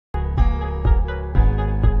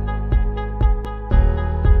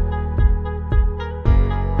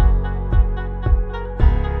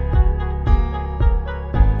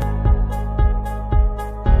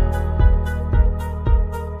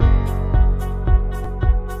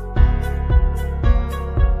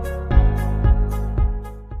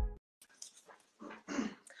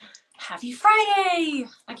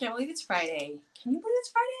believe it's Friday. Can you believe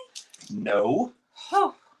it's Friday? No.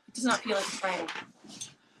 Oh, it does not feel like it's Friday.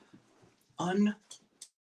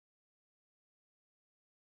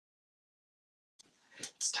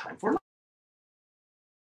 It's time for.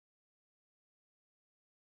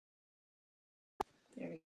 There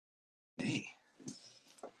we go. Hey.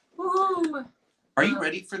 Woo. Are you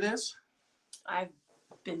ready for this? I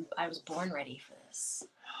was born ready for this.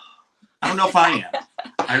 I don't know if I am.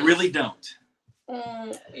 I really don't.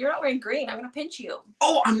 You're not wearing green. I'm gonna pinch you.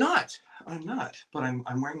 Oh, I'm not. But I'm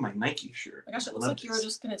wearing my Nike shirt. Oh my gosh, it looks like you were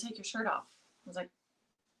just gonna take your shirt off. I was like,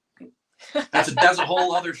 that's a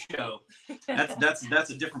whole other show. That's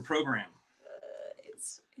a different program.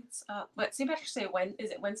 It's what, St. Patrick's Day? When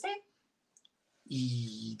is it? Wednesday?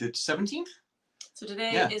 The 17th. So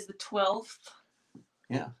today is the 12th.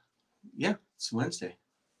 Yeah, it's Wednesday.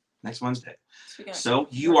 Next Wednesday. So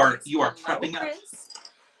you are prepping up.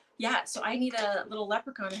 Yeah, so I need a little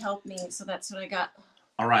leprechaun to help me. So that's what I got.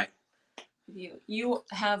 All right. You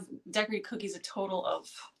have decorated cookies a total of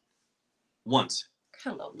once.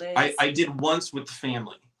 Hello, Liz. I did once with the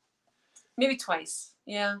family. Maybe twice.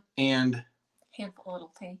 Yeah. And handful,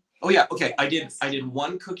 little thing. Oh yeah, okay. I did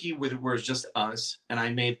one cookie where it was just us, and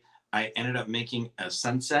I ended up making a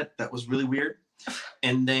sunset that was really weird.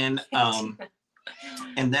 And then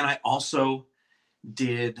I also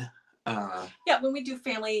did when we do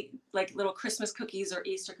family like little Christmas cookies or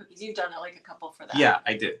Easter cookies, you've done like a couple for that. Yeah,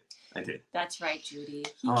 I did. That's right, Judy.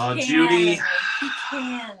 Judy. He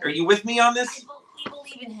can. Are you with me on this? I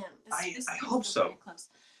believe in him. I hope so.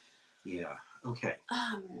 Yeah. Okay.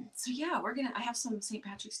 So yeah, I have some St.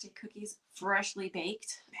 Patrick's Day cookies, freshly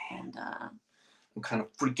baked, and I'm kind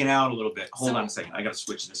of freaking out a little bit. Hold on a second. I gotta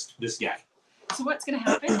switch this guy. So what's gonna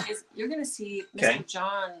happen is you're gonna see Mr.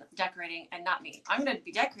 John decorating, and not me. I'm gonna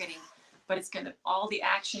be decorating, but all the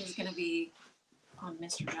action is gonna be on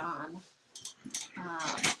Mr. John.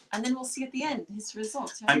 And then we'll see at the end his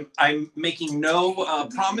results. Right? I'm making no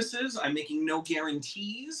promises. I'm making no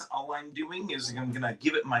guarantees. All I'm doing is I'm gonna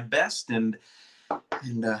give it my best and have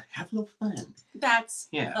a little fun. That's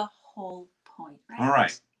the whole point, right? All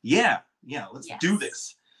right. Yeah. Let's do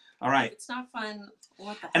this. All right. If it's not fun.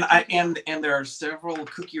 What the heck? And there are several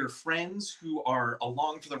cookier friends who are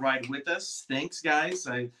along for the ride with us. Thanks, guys.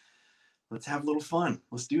 Let's have a little fun.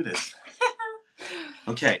 Let's do this.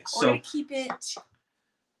 Okay, so or to keep it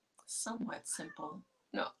somewhat simple.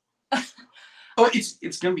 No.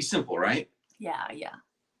 it's gonna be simple, right? Yeah.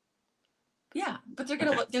 But they're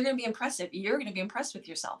gonna be impressive. You're gonna be impressed with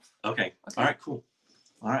yourself. Okay. All right. Cool.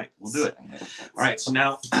 All right, we'll do it. All right. So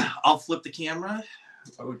now I'll flip the camera.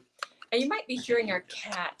 And you might be hearing our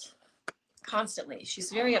cat constantly.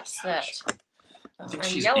 She's very upset. And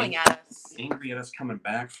she's yelling at us. Angry at us coming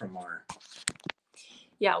back from our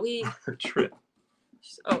trip.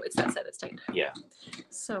 Oh, it's that set. It's tight. Yeah.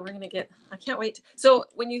 So we're gonna I can't wait. So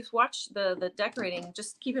when you watch the decorating,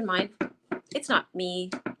 just keep in mind, it's not me.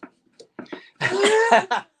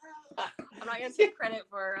 I'm not gonna take credit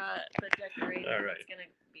for the decorating. All right. It's gonna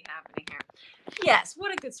be happening here. Yes,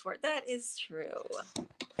 what a good sport. That is true.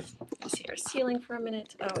 Let's see our ceiling for a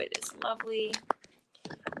minute. Oh, it is lovely.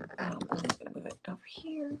 I'm gonna move it over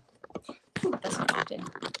here. Ooh, that's not locked in.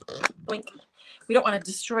 Boink. We don't want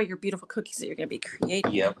to destroy your beautiful cookies that you're going to be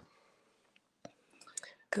creating. Yep.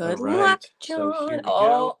 Good luck, John.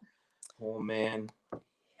 So oh man.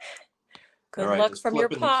 Good luck from your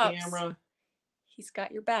pops. He's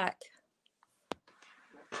got your back.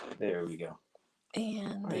 There we go.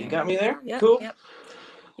 And you got me there? Yep, cool. Yep.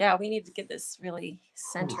 Yeah, we need to get this really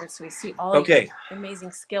centered so we see all of your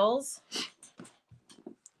amazing skills.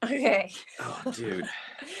 Okay. Oh, dude.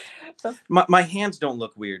 My hands don't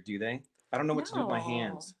look weird, do they? I don't know what to do with my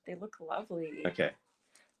hands. They look lovely. Okay.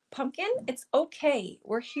 Pumpkin, it's okay.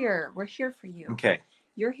 We're here. We're here for you. Okay.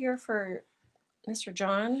 You're here for Mr.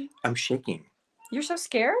 John. I'm shaking. You're so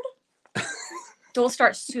scared? We're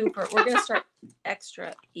going to start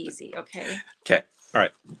extra easy, okay? Okay. All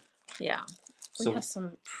right. Yeah. We have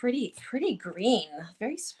some pretty green.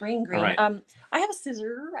 Very spring green. Right. I have a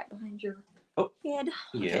scissor right behind your head.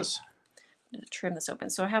 Yes. Okay. I'm going to trim this open.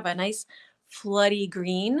 So I have a nice floody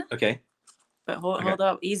green. Okay. But hold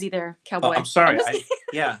up. Easy there, cowboy. Oh, I'm sorry.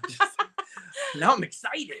 Now I'm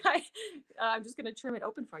excited. I'm just going to trim it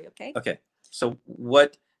open for you, okay? Okay. So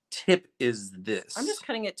what tip is this? I'm just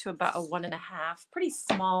cutting it to about a 1.5. Pretty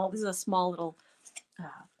small. This is a small little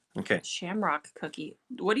shamrock cookie.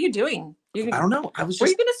 What are you doing? I don't know. Were you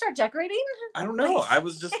going to start decorating? I don't know. I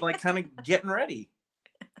was just like kind of getting ready.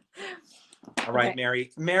 All right,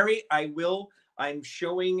 Mary. I'm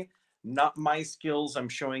showing not my skills. I'm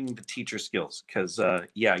showing the teacher skills because,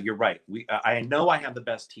 yeah, you're right. I know I have the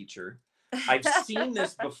best teacher. I've seen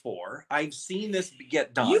this before. I've seen this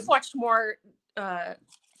get done. You've watched more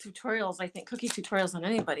tutorials, I think, cookie tutorials than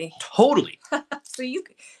anybody. Totally. So you've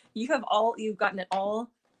gotten it all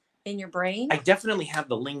in your brain. I definitely have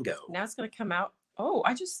the lingo. Now it's gonna come out. Oh,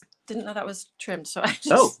 I just didn't know that was trimmed, so I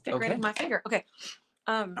just stick right in my finger. Okay.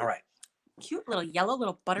 All right. Cute little yellow,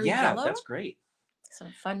 little buttery Yeah, yellow. that's great.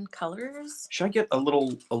 Some fun colors. Should I get a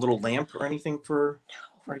little lamp or anything for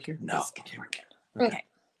right here? No. Okay, we're good. Okay.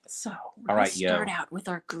 So all right, start out with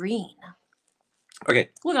our green. Okay.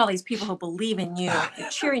 Look at all these people who believe in you. They're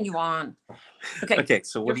cheering you on. Okay. Okay.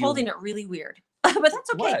 So you're holding it really weird, but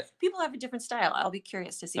that's okay. What? People have a different style. I'll be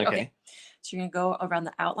curious to see. Okay. So you're gonna go around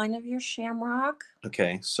the outline of your shamrock.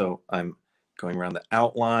 Okay. So I'm going around the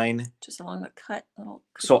outline. Just along the cut.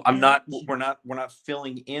 So I'm not. We're not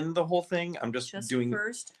filling in the whole thing. I'm just doing.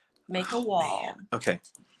 First, make a wall. Man. Okay.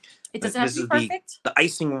 It doesn't have to be perfect. The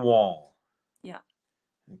icing wall. Yeah.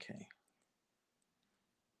 Okay.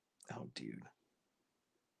 Oh, dude.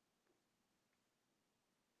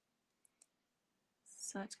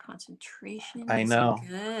 Such concentration. I know.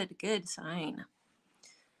 Good sign.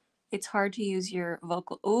 It's hard to use your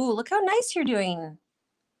vocal. Oh, look how nice you're doing.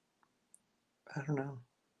 I don't know.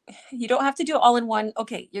 You don't have to do it all in one.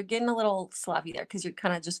 Okay, you're getting a little sloppy there because you're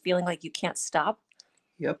kind of just feeling like you can't stop.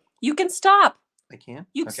 Yep. You can stop. I can?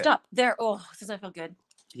 You can stop. There. Oh, doesn't that feel good?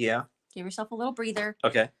 Yeah. Give yourself a little breather.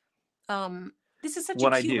 Okay. This is such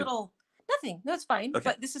a cute little... Nothing. No, it's fine. Okay.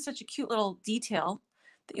 But this is such a cute little detail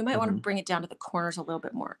that you might want to bring it down to the corners a little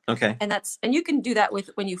bit more. Okay. And you can do that with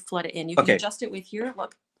when you flood it in. You can adjust it with your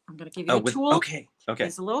look. I'm going to give you a tool. Okay. Okay.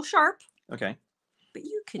 It's a little sharp. Okay. But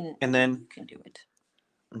you can. And then you can do it.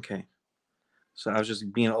 Okay. So I was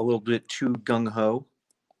just being a little bit too gung ho.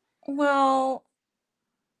 Well,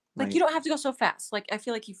 like you don't have to go so fast. Like I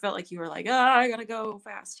feel like you felt like you were like, I gotta go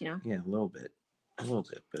fast. You know. Yeah, a little bit,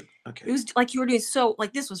 but okay. It was like you were doing so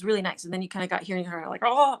like this was really nice, and then you kind of got here and you're like,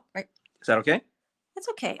 oh, right. Is that okay? That's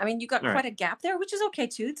okay. I mean, you got quite a gap there, which is okay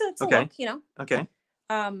too. It's okay. A look, you know. Okay.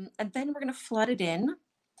 And then we're gonna flood it in,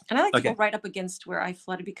 and I like to go right up against where I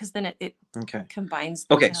flooded because then it combines.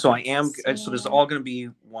 Okay, so I am. So this is all gonna be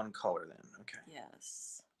one color then. Okay.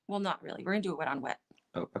 Yes. Well, not really. We're gonna do it wet on wet.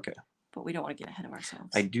 Oh, okay. But we don't want to get ahead of ourselves.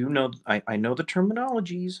 I do know. I know the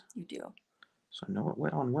terminologies. You do. So I know what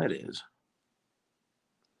wet on wet is.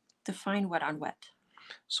 Define wet on wet.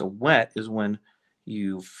 So wet is when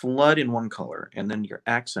you flood in one color, and then your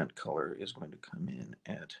accent color is going to come in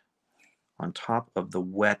on top of the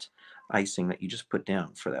wet icing that you just put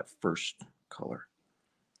down for that first color.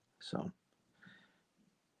 So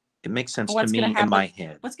it makes sense to me in my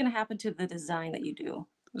head. What's going to happen to the design that you do?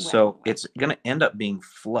 So it's going to end up being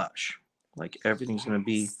flush. Like everything's going to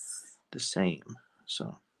be the same.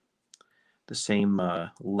 So the same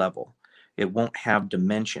level. It won't have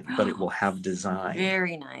dimension, but it will have design.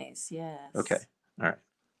 Very nice. Yes. Okay. All right.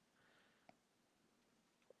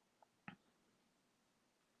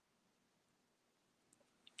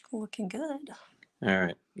 Looking good. All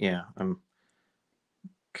right. Yeah, I'm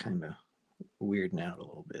kind of weirding out a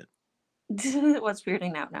little bit. What's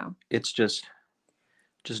weirding out now? It's just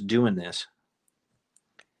doing this.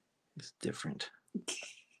 It's different.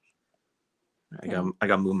 I got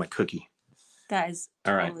to move my cookie. That is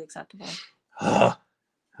totally acceptable.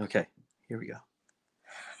 Okay, here we go.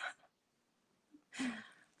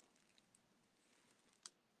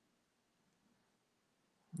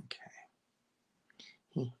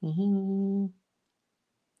 Okay. You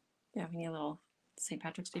have any little St.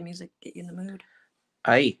 Patrick's Day music get you in the mood?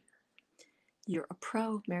 Aye. You're a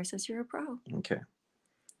pro. Mary says you're a pro. Okay.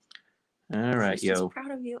 All right, She's just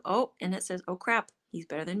proud of you. Oh, and it says, oh crap, he's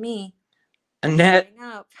better than me. Annette,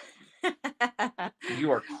 up.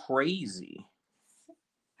 you are crazy.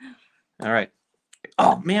 All right.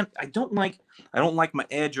 Oh man, I don't like my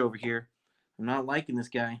edge over here. I'm not liking this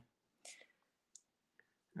guy.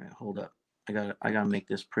 All right, hold up. I gotta make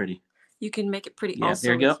this pretty. You can make it pretty. Yeah, also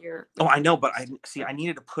there you go. Oh, I know, but I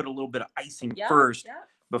needed to put a little bit of icing first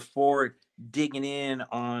before digging in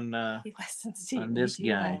on this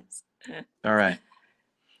guy. All right.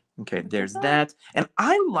 Okay, there's that. And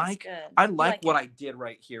I like what I did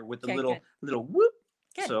right here with the little whoop.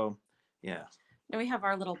 Good. So, yeah. Now we have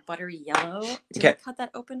our little buttery yellow. Did I cut that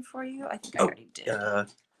open for you? I think I already did. Let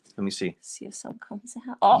me see. See if some comes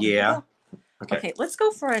out. Oh, yeah. Okay, let's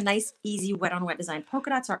go for a nice, easy wet on wet design. Polka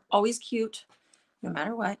dots are always cute, no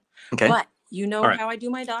matter what. Okay. But You know All right. how I do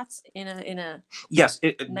my dots in a Yes.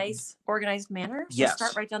 nice, organized manner. So Yes.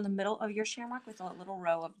 start right down the middle of your shamrock with a little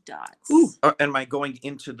row of dots. Ooh. Am I going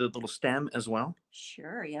into the little stem as well?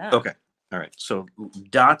 Sure, yeah. Okay. All right. So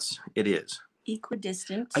dots it is.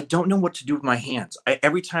 Equidistant. I don't know what to do with my hands.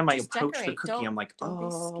 Every time I Just approach decorate. the cookie, I'm like, Don't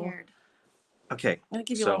oh. be scared. Okay. I'm gonna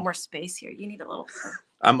give you a little more space here. You need a little.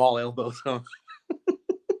 I'm all elbows. Huh?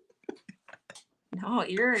 No,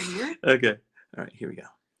 you're. Okay. All right. Here we go.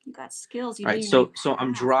 You got skills. You All right. So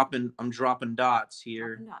I'm dropping dots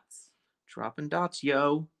here. Dropping dots. Dropping dots,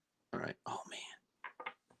 yo. All right. Oh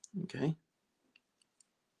man. Okay.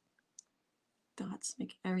 Dots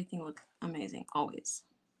make everything look amazing. Always.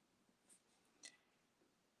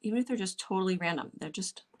 Even if they're just totally random, they're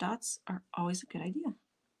just dots are always a good idea.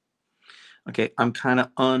 Okay. I'm kind of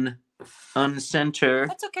uncenter.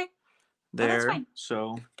 That's okay. There. Oh, that's fine.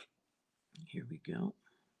 So here we go.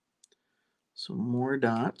 Some more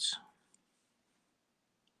dots.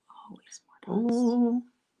 Always more dots. Oh.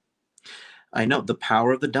 I know the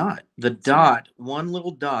power of the dot. The dot, one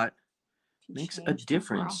little dot makes a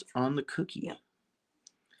difference on the cookie. Yep.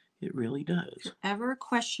 It really does. If you're ever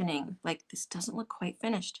questioning, like, this doesn't look quite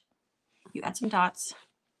finished, you add some dots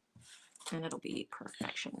and it'll be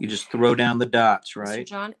perfection. You just throw down the dots, right? Mr.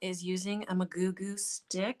 John is using a McGoo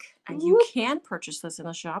stick, and you can purchase this in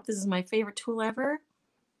the shop. This is my favorite tool ever.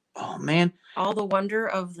 Oh man. All the wonder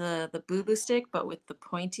of the boo-boo stick, but with the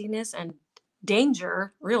pointiness and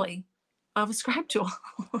danger, really, of a scribe tool.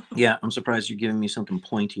 Yeah, I'm surprised you're giving me something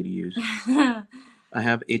pointy to use. I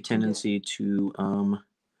have a tendency to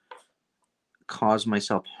cause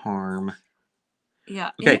myself harm.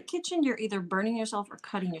 Yeah. Okay. In the kitchen, you're either burning yourself or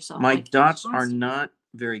cutting yourself. My dots are not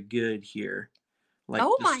very good here. Like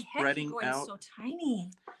oh my heck, you're going so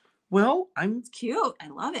tiny. Well, it's cute. I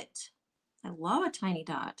love it. I love a tiny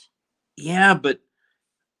dot. Yeah, but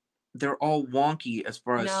they're all wonky as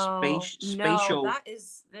far as spatial. That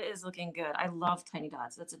is looking good. I love tiny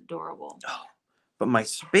dots. That's adorable. Oh, but my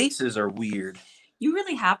spaces are weird. You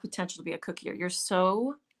really have potential to be a cookier. You're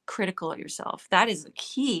so critical of yourself. That is the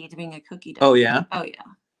key to being a cookie dough. Oh yeah. Oh yeah.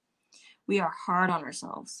 We are hard on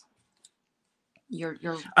ourselves. You're.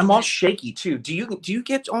 I'm all shaky too. Do you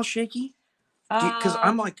get all shaky? Because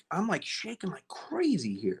I'm like shaking like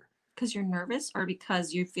crazy here. Because you're nervous, or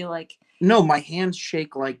because you feel like. No, my hands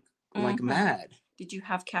shake like mad. Did you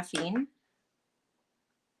have caffeine?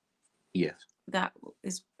 Yes. That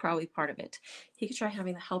is probably part of it. He could try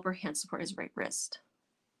having the helper hand support his right wrist.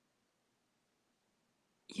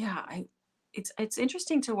 Yeah, it's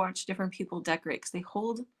interesting to watch different people decorate because they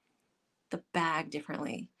hold the bag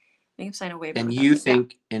differently. Make him sign a waiver. And you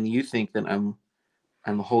think that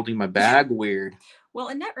I'm holding my bag weird. Well,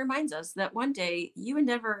 and that reminds us that one day you and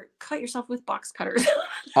Never cut yourself with box cutters.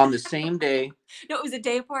 On the same day. No, it was a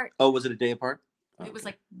day apart. Oh, was it a day apart? Oh, it was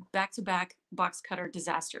like back-to-back box cutter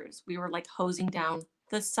disasters. We were like hosing down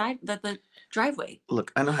the side, the driveway.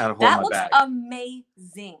 Look, I know how to hold my bag. That looks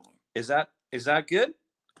amazing. Is that good?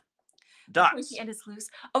 Dots. The end is loose.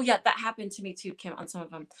 Oh yeah, that happened to me too, Kim, on some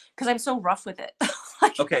of them because I'm so rough with it.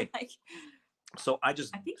 Okay. So I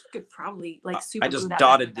think you could probably I just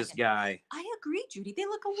dotted this guy. I agree, Judy. They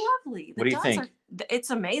look lovely. What do you think? It's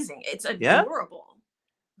amazing. It's adorable.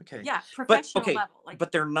 Okay. Yeah, professional level.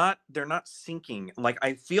 But they're not sinking. Like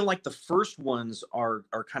I feel like the first ones are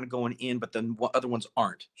kind of going in, but then other ones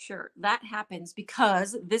aren't. Sure, that happens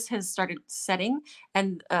because this has started setting,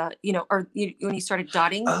 and when you started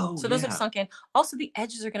dotting, so those have sunk in. Also, the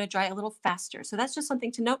edges are going to dry a little faster, so that's just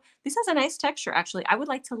something to note. This has a nice texture, actually. I would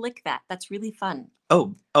like to lick that. That's really fun.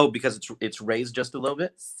 Oh, because it's raised just a little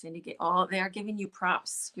bit. Cindy, they are giving you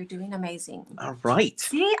props. You're doing amazing. All right.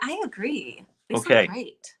 See, I agree. These okay. Look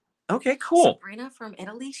great. Okay, cool. Sabrina from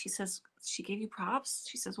Italy, she says she gave you props.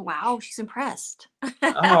 She says, "Wow, she's impressed."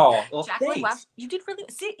 Oh, well, Jacqueline, thanks. wow, you did really.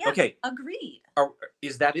 See, yeah, okay, agreed.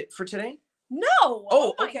 Is that it for today? No.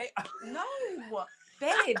 Oh, okay. No,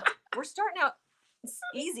 babe, we're starting out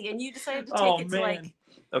easy, and you decided to take it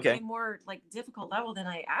to a more difficult level than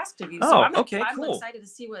I asked of you. So I'm cool. excited to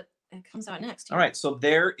see what comes out next. All right, so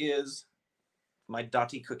there is my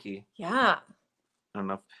Dottie cookie. Yeah. I don't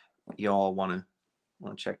know if y'all want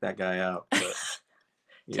to check that guy out. But,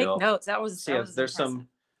 take notes. That was there's impressive.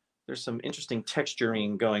 some interesting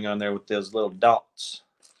texturing going on there with those little dots.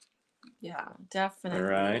 Yeah, definitely. All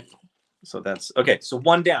right. So that's okay. So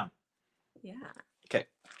one down. Yeah. Okay.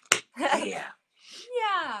 Yeah.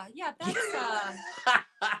 That's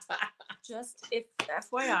just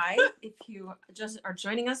FYI, if you just are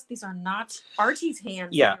joining us, these are not Arty's hands.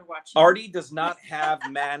 Yeah. You're watching. Arty does not have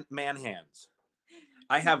man hands.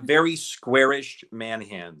 I have very squarish man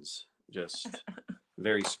hands, just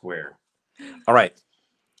very square. All right.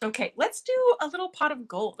 Okay, let's do a little pot of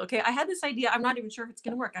gold. Okay, I had this idea. I'm not even sure if it's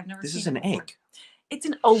going to work. I've never This seen is it an before. egg. It's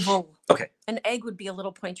an oval. Okay. An egg would be a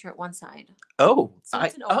little pointier at one side. Oh, So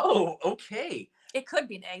it's an oval. Okay. It could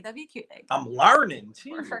be an egg. That'd be a cute egg. I'm learning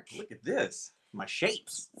too. Work. Look at this. My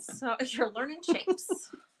shapes. So you're learning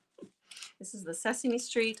shapes. This is the Sesame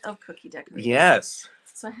Street of cookie decorating. Yes.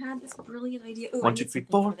 So I had this brilliant idea. Ooh, 1, 2, 3,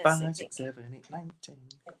 4, 5, 6, 7, 8, 9, 10.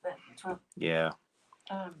 12. Yeah.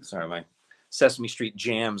 Sorry, my Sesame Street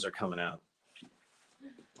jams are coming out.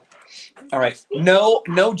 All right.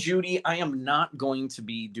 No, Judy, I am not going to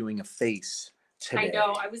be doing a face today. I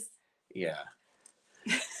know. I was. Yeah.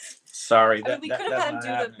 Sorry. I mean, we could have had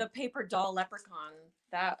him do the paper doll leprechaun.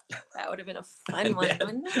 That would have been a fun one,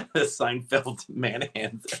 wouldn't it? The Seinfeld man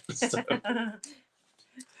hands episode.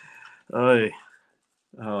 Oh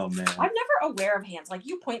man. I'm never aware of hands. Like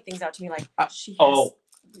you point things out to me like she has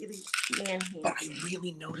really man hands. But I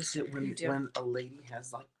really notice it when a lady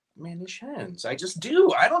has like mannish hands. I just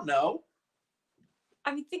do. I don't know.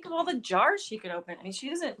 I mean, think of all the jars she could open. I mean, she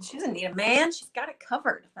doesn't need a man. She's got it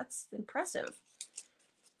covered. That's impressive.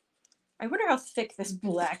 I wonder how thick this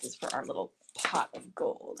black is for our little pot of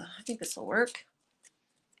gold. I think this will work.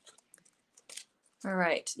 All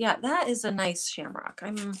right. Yeah, that is a nice shamrock.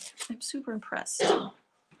 I'm super impressed.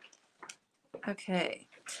 Okay.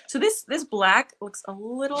 So this black looks a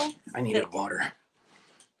little I needed water.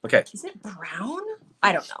 Okay. Is it brown?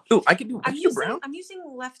 I don't know. Ooh, I can do brown. I'm using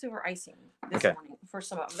leftover icing this morning for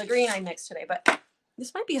some of the green I mixed today, but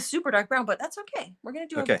this might be a super dark brown, but that's okay. We're gonna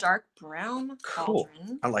do a dark brown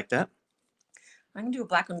cauldron. I like that. I'm gonna do a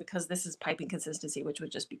black one because this is piping consistency, which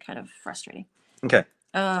would just be kind of frustrating. Okay.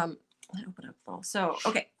 Let me open up the bowl. So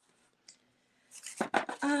okay.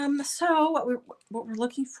 So what we're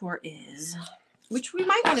looking for is, which we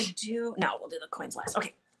might want to do. No, we'll do the coins last.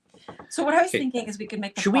 Okay. So what I was thinking is we could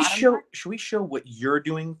make the Should we show what you're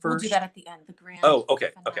doing first? We'll do that at the end. The grand. Oh, okay.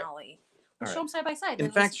 Finale. We'll show them side by side.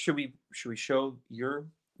 In fact, should we show your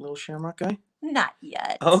little shamrock guy? Not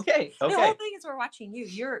yet. Okay. The whole thing is we're watching you.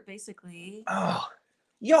 You're basically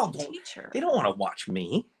y'all don't. Teacher. They don't want to watch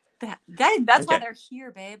me. That's why they're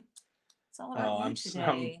here, babe. It's all about you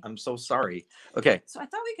today. I'm so sorry. Okay. So I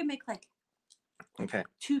thought we could make like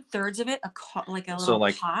 2/3 of it like a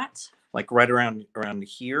little pot. Like right around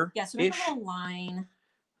here. Yeah, so make a little line.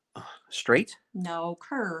 Straight? No,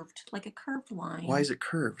 curved, like a curved line. Why is it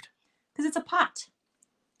curved? Because it's a pot.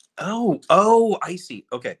 Oh, I see.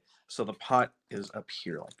 Okay, so the pot is up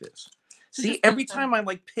here like this. See, every time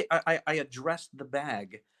I address the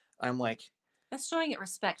bag, I'm like. That's showing it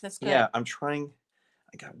respect. That's good. Yeah, I'm trying.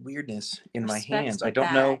 I got weirdness in my hands. I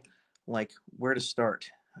don't know, like where to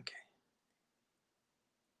start. Okay.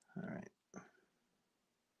 All right.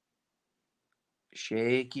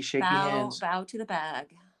 Shaky hands. Bow to the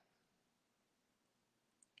bag.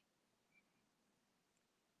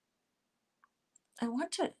 I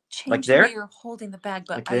want to change the way you're holding the bag,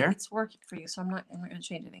 but it's working for you, so I'm not going to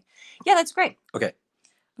change anything. Yeah, that's great. Okay.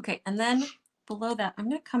 Okay, and then below that, I'm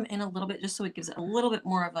going to come in a little bit just so it gives it a little bit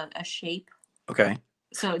more of a shape. Okay.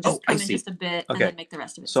 So just come in just a bit and then make the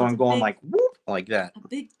rest of it. So I'm going like whoop, like that. A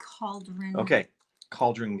big cauldron. Okay.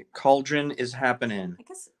 Cauldron is happening. I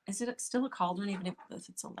guess, is it still a cauldron even if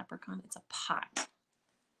it's a leprechaun? It's a pot.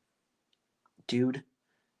 Dude,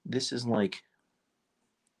 this is like,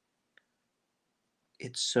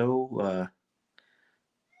 it's so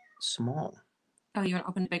small. Oh, you want to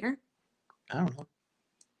open it bigger? I don't know.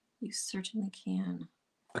 You certainly can.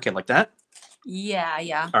 Okay, like that?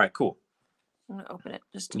 Yeah. All right, cool. I'm going to open it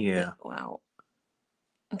just a bit. Wow.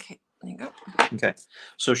 Okay, there you go. Okay.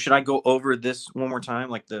 So should I go over this one more time,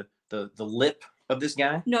 like the lip of this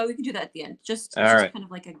guy? No, we can do that at the end. Just kind of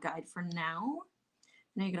like a guide for now.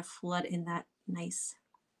 Now you're going to flood in that nice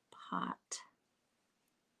pot.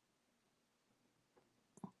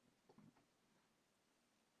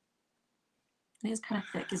 It is kind of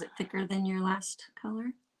thick. Is it thicker than your last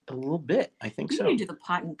color? A little bit. I think so. You can do the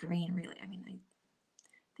pot in green, really. I mean, I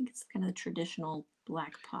think it's kind of the traditional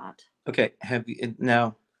black pot. Okay. Have you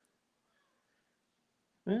now?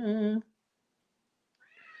 Have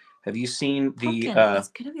you seen the? It's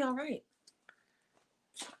gonna be all right.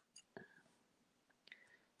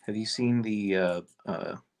 Have you seen the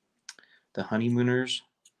honeymooners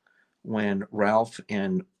when Ralph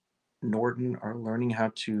and Norton are learning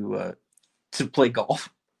how to play golf?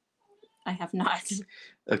 I have not.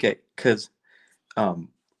 Okay, because I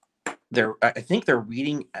think they're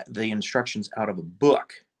reading the instructions out of a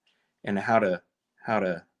book and how to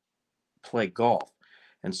play golf.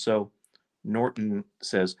 And so Norton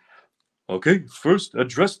says, "Okay, first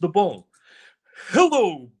address the ball.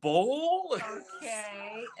 Hello, bowl.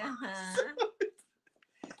 Okay. Uh-huh.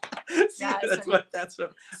 See, Yeah, that's what So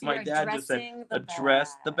my you're dad just said. addressing the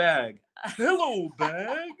Address the bag. Hello,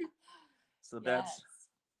 bag. So Yes.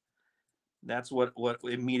 that's what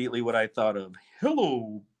immediately what I thought of.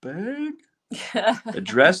 Hello, bag.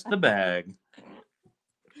 Address the bag.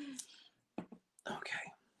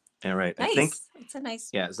 Okay. All right. I think Nice. It's a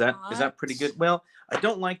nice is that pretty good? Well, I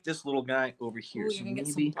don't like this little guy over here. Ooh, So you're gonna get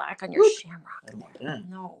maybe some black on your shamrock. I don't want that.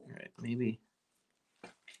 No. All right, maybe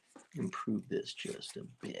improve this just a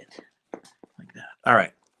bit, like that. All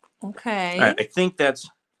right. Okay. All right. I think that's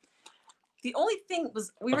The only thing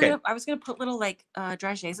was Okay. I was gonna put little like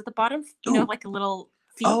dragées at the bottom, you Ooh. know, like a little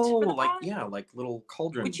feet oh, for the like pot, like little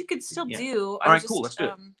cauldron. which you could still Yeah. do. All right, cool. Let's do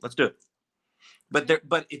it. Let's do it. But yeah.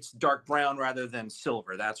 but it's dark brown rather than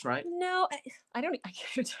silver. That's right. No, I don't. I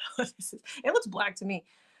can't tell what this is. It looks black to me.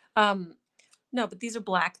 No, but these are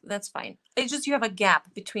black. That's fine. It's just you have a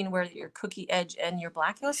gap between where your cookie edge and your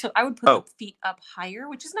black is. So I would put the feet up higher,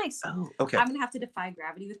 which is nice. Oh, okay. I'm gonna have to defy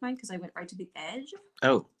gravity with mine because I went right to the edge.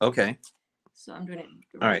 Oh, okay. So I'm doing it.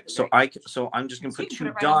 All right. So I'm just gonna put two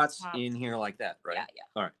right dots in here like that, right? Yeah, yeah.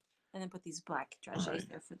 All right. And then put these black dragées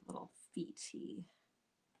there for the little feety.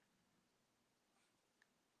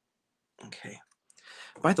 Okay.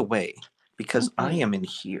 By the way, because I am in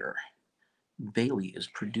here, Bailey is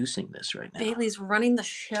producing this right now. Bailey's running the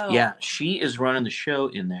show. Yeah, she is running the show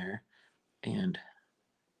in there, and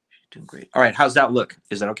she's doing great. All right, how's that look?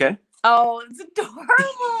 Is that okay? Oh, it's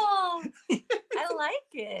adorable. I like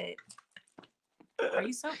it. Are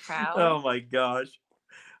you so proud? Oh my gosh.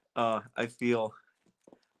 I feel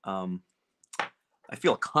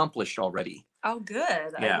accomplished already. Oh,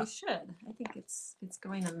 good. Yeah. You should. I think it's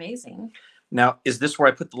going amazing. Now, is this where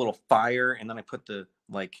I put the little fire and then I put the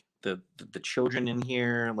the children in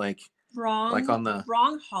here, like wrong, like on the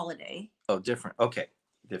wrong holiday? Oh, different. Okay,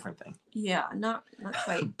 different thing. Yeah, not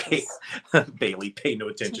quite. Bailey, pay no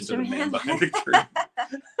attention to the man behind the curtain.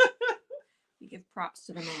 You give props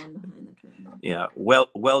to the man behind the curtain. Yeah,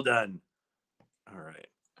 well done. All right.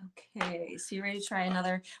 Okay, so you ready to try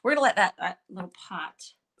another? We're gonna let that little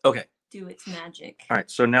pot do its magic. All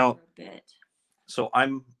right. So now, for a bit. So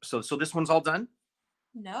so this one's all done.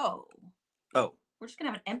 No. Oh. We're just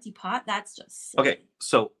gonna have an empty pot. That's just silly. Okay.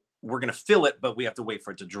 So we're gonna fill it, but we have to wait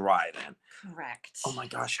for it to dry then. Correct. Oh my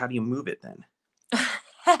gosh, how do you move it then?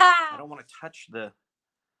 I don't want to touch the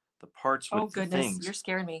parts with the things. You're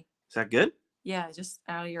scaring me. Is that good? Yeah, just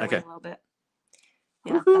out of your way a little bit.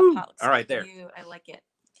 Yeah, that pot looks all right there. I like it.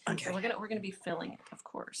 Okay. So we're gonna be filling it, of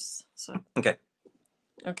course. So okay.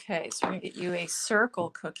 Okay, so we're gonna get you a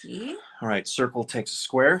circle cookie. All right, circle takes a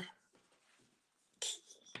square.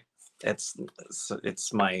 It's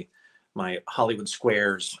my Hollywood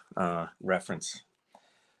Squares reference.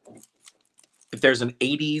 If there's an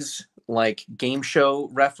 80s like game show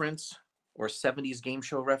reference or 70s game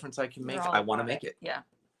show reference I can make, I want to make it. Yeah.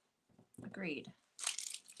 Agreed.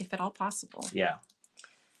 If at all possible. Yeah.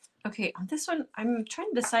 Okay, on this one, I'm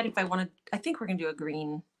trying to decide if I want to. I think we're gonna do a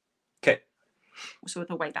green. Okay. So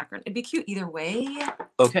with a white background, it'd be cute either way.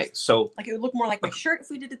 Okay, so like it would look more like my shirt if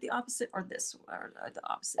we did it the opposite, or this, or the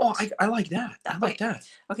opposite. Oh, I like that. I like that.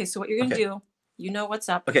 Okay, so what you're gonna do, you know what's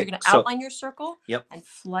up. Okay, you're gonna outline your circle. Yep. And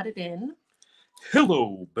flood it in.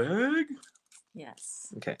 Hello, bag.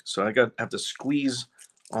 Yes. Okay, so I have to squeeze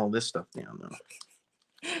all this stuff down now.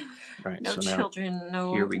 All right. No so children.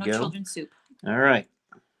 Now, here we go. Children soup. All right.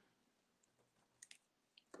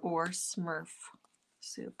 Or Smurf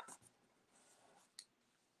soup.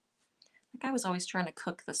 The guy was always trying to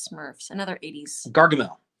cook the Smurfs. Another 80s.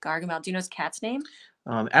 Gargamel. Gargamel. Do you know his cat's name?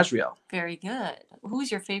 Azrael. Very good. Who's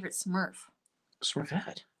your favorite Smurf?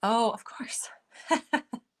 Smurfette. Oh, of course.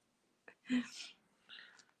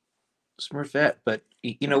 Smurfette, but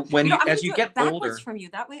you know when as you get older. From you,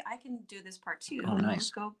 that way I can do this part too. Oh, nice.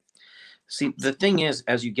 Go. See, the thing is,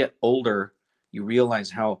 as you get older, you realize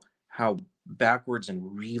how backwards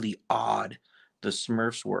and really odd the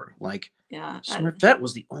Smurfs were. Like, yeah, Smurfette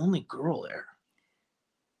was the only girl there.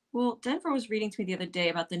 Well, Denver was reading to me the other day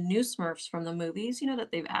about the new Smurfs from the movies. You know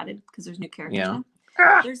that they've added because there's new characters. Yeah.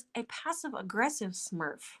 Now. There's a passive aggressive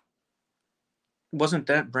Smurf. Wasn't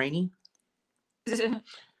that Brainy?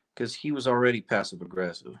 Because he was already passive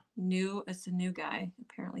aggressive. It's a new guy.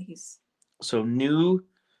 Apparently he's. So new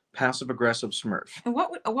passive aggressive Smurf. And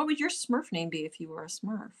what would your Smurf name be if you were a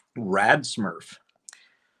Smurf? Rad Smurf.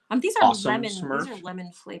 These are awesome lemon. Smurf. These are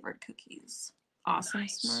lemon flavored cookies. Awesome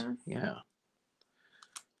nice. Smurf. Yeah.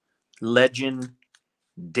 Legend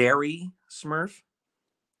Dairy Smurf.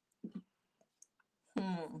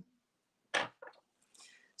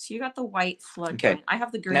 So you got the white flood Okay. going. I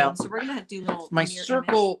have the green. Now, so we're gonna do little my mirror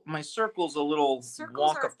circle, my circle's a little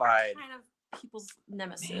Circles are wonkified. kind of people's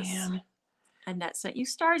nemesis. Man. Annette sent you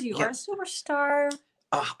stars. You Yeah. are a superstar.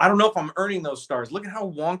 I don't know if I'm earning those stars. Look at how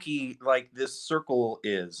wonky like this circle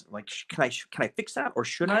is. Like, can I fix that or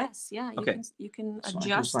should I? Yes, yeah. Okay. You can So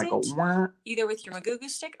adjust like it a either with your McGoo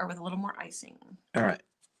stick or with a little more icing. all right.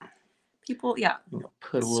 People, yeah.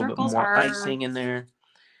 Put a little bit Circles more are- icing in there.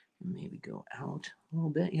 Maybe go out a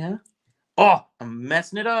little bit. Yeah. Oh, I'm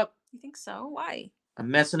messing it up. You think so? Why?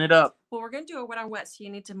 I'm messing it up. Well, we're gonna do a wet on wet, so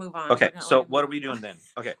you need to move on. Okay. So what are we doing then?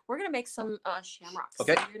 Okay. We're gonna make some shamrocks.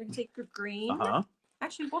 Okay. So you're gonna take your green.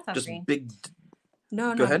 Actually, we both have Just green. big.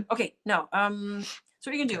 No, Go ahead. Okay, no. So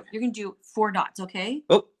what you're gonna do? You're gonna do 4 dots. Okay.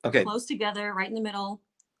 Oh, okay. Close together, right in the middle.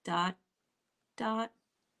 Dot, dot,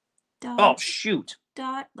 dot. Oh shoot.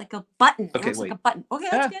 Dot, like a button. Okay, It looks wait. like a button. Okay,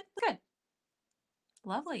 that's good. Good.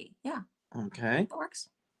 Lovely. Yeah, Okay. that works.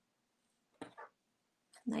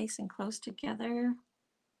 Nice and close together.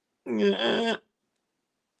 Yeah.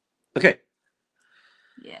 Okay.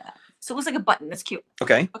 Yeah. So it looks like a button. That's cute.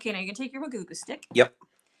 Okay. Okay, now you're gonna take your McGoo stick. Yep.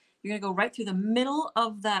 You're gonna go right through the middle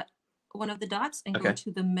of that one of the dots and go Okay.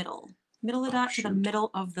 to the middle. Middle of the dot to the shoot. middle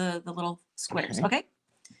of the little squares. Okay.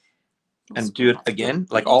 And do it again,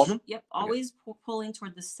 like all of them? Yep. Always pulling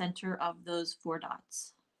toward the center of those 4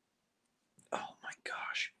 dots. Oh my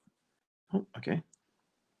gosh. Oh, okay.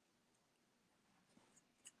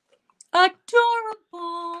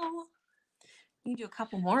 Adorable. You can do a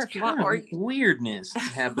couple more if you want. Or Weirdness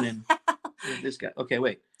happening with this guy. Okay,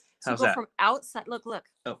 wait. so How's go that? from outside. Look.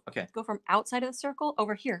 Oh, okay. Go from outside of the circle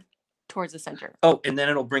over here towards the center. Oh, and then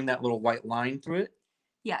it'll bring that little white line through it?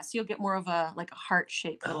 Yeah, so you'll get more of a like a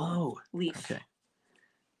heart-shaped little leaf. Okay.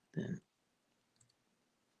 Then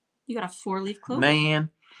You got a 4-leaf clover. man,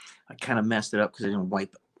 I kind of messed it up because I didn't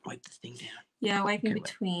wipe this thing down. Yeah, wiping Okay,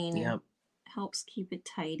 between Yep. helps keep it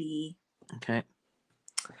tidy. Okay.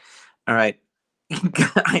 All right.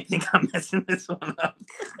 I think I'm messing this one up.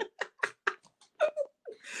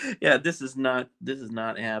 Yeah, this is not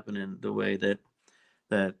happening the way that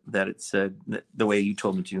it said, the way you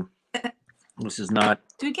told me to. This is not.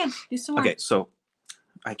 Do it again. Do some more. Okay, so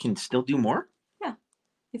I can still do more? Yeah,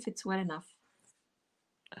 if it's wet enough.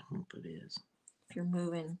 I hope it is. If you're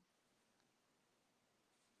moving.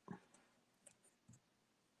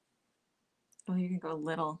 Oh, you can go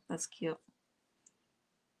little. That's cute.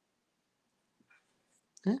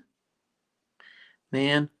 Yeah.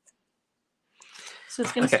 Man. So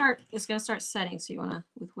it's gonna Okay. start. It's gonna start setting. So you wanna,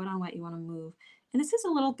 with wet on wet, you wanna move. And this is a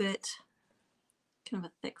little bit, kind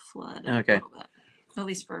of a thick flood. Okay. A little bit, at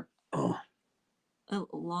least for Oh. an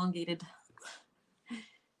elongated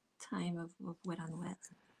time of wet on wet.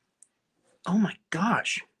 Oh my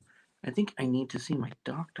gosh. I think I need to see my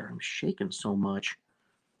doctor. I'm shaking so much.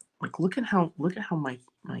 Like look at how my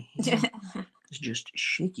hand is just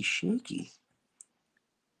shaky.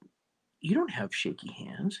 You don't have shaky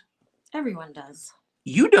hands. Everyone does.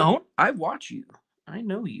 You don't. I watch you. I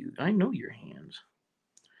know you. I know your hands.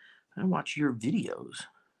 I watch your videos.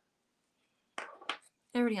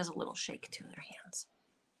 Everybody has a little shake to their hands.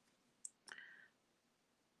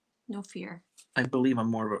 No fear. I believe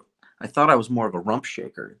I thought I was more of a rump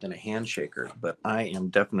shaker than a hand shaker, but I am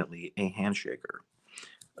definitely a hand shaker.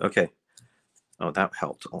 Okay. Oh, that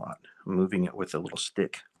helped a lot. I'm moving it with a little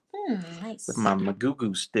stick. Nice. With my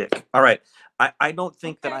McGoo stick. All right. I don't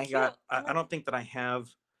think that Okay, I got. cute. I don't think that I have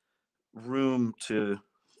room to.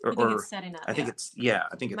 I think it's setting up. I think it's. Yeah.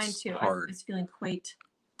 I think Mine it's too. hard. It's feeling quite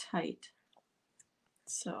tight.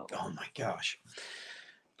 So. Oh my gosh.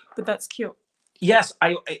 But that's cute. Yes.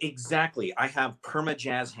 Exactly. I have perma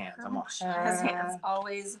jazz hands. I'm all. Jazz hands,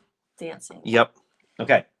 always dancing. Yep.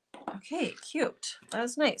 Okay. Okay, cute. That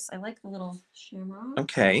was nice. I like the little shamrock.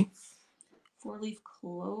 Okay. 4-leaf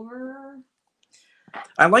clover.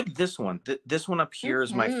 I like this one. This one up here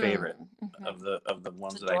is my favorite Mhm. of the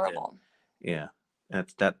ones It's that I did. adorable. Yeah.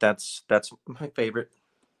 That's my favorite.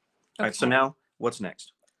 All right. So Okay. now what's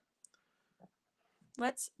next?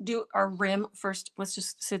 Let's do our rim first. Let's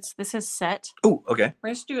just, since this is set, Oh, okay.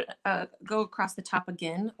 we're just do it. Go across the top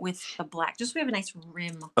again with the black. Just so we have a nice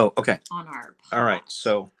rim Oh, okay. on our. All right. pot.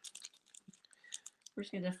 So We're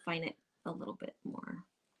just gonna define it a little bit more.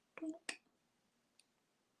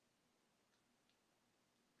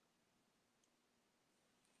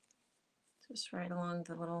 Just right along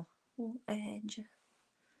the little edge.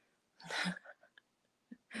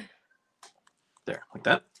 there, like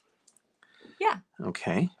that. Yeah.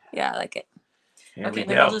 Okay. Yeah, I like it. Here Okay, we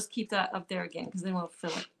then go. we'll just keep that up there again because then we'll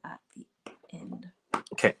fill it at the end.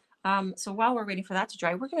 Okay. So while we're waiting for that to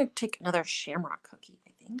dry, we're gonna take another shamrock cookie,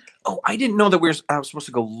 I think. think. Oh, I didn't know that I was supposed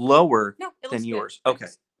to go lower No, it than looks yours. good. Okay.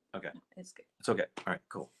 Okay. No, it's good. It's okay. All right,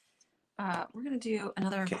 cool. We're gonna do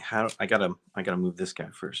another. Okay, I gotta move this guy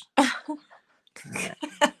first. Right.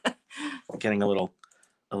 Getting a little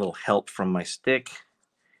help from my stick.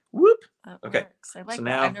 Whoop. Okay. Works. I like So that.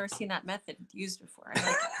 now I've never seen that method used before.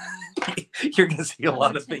 I like it. you're gonna see a I'm lot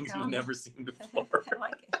gonna of take things you've down. never seen before. I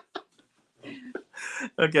like it.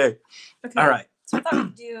 Okay. Okay. All right. So I thought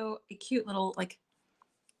we'd do a cute little like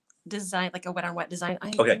design, like a wet on wet design.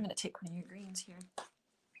 I'm Okay. gonna take one of your greens here.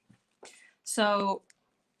 So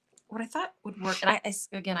what I thought would work, and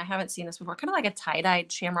again I haven't seen this before, kind of like a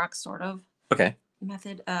tie-dyed shamrock sort of Okay.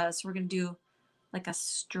 method. So we're gonna do like a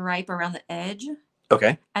stripe around the edge,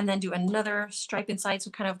 Okay. and then do another stripe inside, so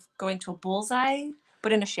kind of going to a bullseye,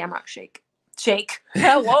 but in a shamrock shake.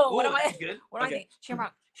 Whoa! What Ooh, am I? that's good. What do I Okay. think?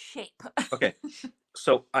 Shamrock shape. Okay.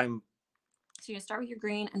 So So you're gonna start with your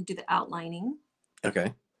green and do the outlining,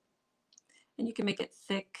 okay. and you can make it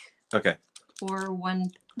thick Okay. or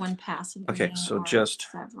one pass of Okay, green, so or just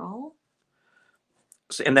several.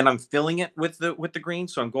 so, and then I'm filling it with the green,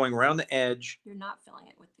 so I'm going around the edge, You're not filling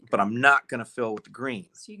it with the green. but I'm not gonna fill with the green.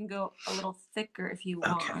 So you can go a little thicker if you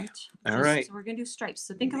Okay. want. All right. So we're gonna do stripes.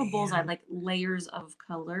 So think of a bullseye, like layers of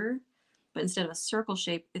color, but instead of a circle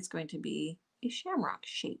shape, it's going to be a shamrock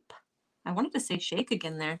shape. I wanted to say shake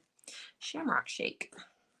again there. Shamrock shake.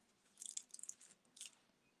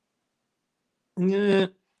 Yeah.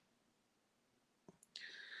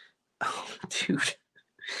 Oh, dude.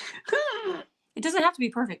 It doesn't have to be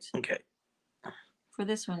perfect Okay. for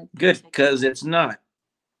this one. Good, because it's not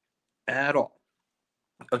at all.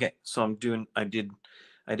 Okay, so I did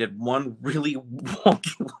one really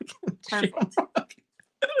wonky looking Perfect. shamrock.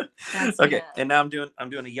 That's Okay, good. and now I'm doing a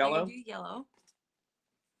Now yellow. you do yellow.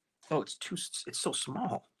 Oh, it's so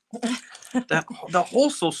small. The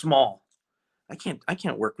hole's so small. I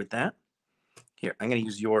can't work with that. Here, I'm gonna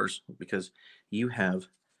use yours because you have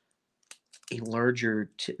a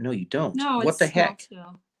larger no, you don't. No, What it's the small heck? too.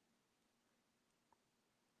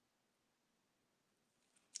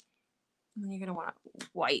 And then you're gonna want a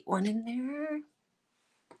white one in there. And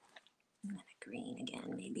then a green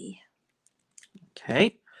again, maybe.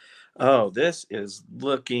 Okay. Oh, this is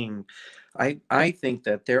looking. I think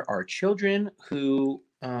that there are children who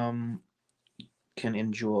can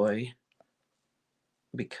enjoy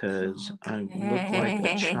because I look like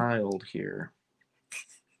a Okay. child here.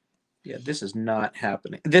 Yeah, this is not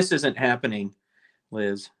happening. This isn't happening,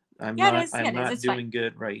 Liz. I'm Yeah, it not is. Yeah, it is. It's doing fine.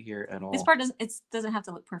 good right here at all. This part doesn't have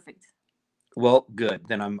to look perfect, Well, good.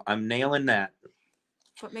 Then I'm nailing that.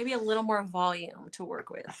 but maybe a little more volume to work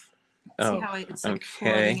with. Oh, See how it's like okay.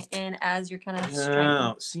 floating in as you're kind of striking.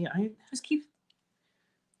 Oh, see, Just keep.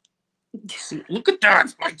 see. Look at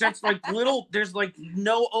that. Like, that's like little. There's like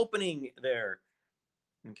no opening there.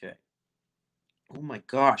 Okay. Oh my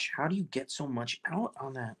gosh, how do you get so much out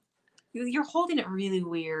on that? You're holding it really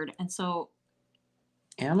weird, and so.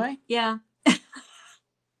 Am I? Yeah.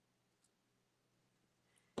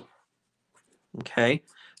 Okay.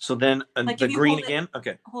 So then Like the if you green hold it- again.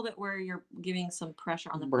 Okay. Hold it where you're giving some pressure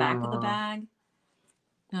on the back of the bag.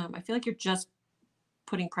 I feel like you're just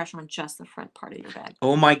putting pressure on just the front part of your bag.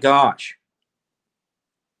 Oh my gosh.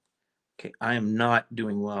 Okay, I am not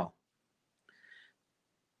doing well.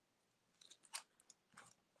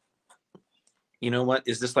 You know what?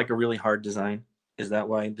 Is this like a really hard design? Is that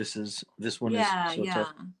why this one is so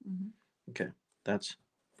tough? Mm-hmm. Okay,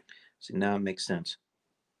 see, now it makes sense.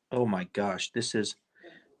 Oh my gosh, this is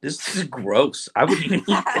gross. I wouldn't even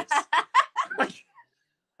eat this.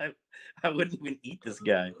 I wouldn't even eat this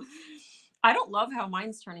guy. I don't love how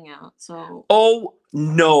mine's turning out. So. Oh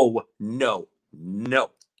no.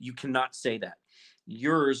 You cannot say that.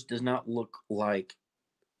 Yours does not look like.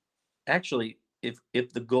 Actually,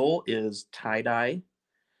 if the goal is tie-dye,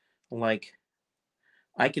 like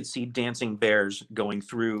I could see dancing bears going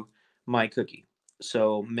through my cookie.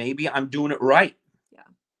 So maybe I'm doing it right. Yeah.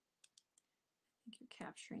 I think you're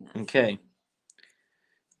capturing that. Okay. feeling.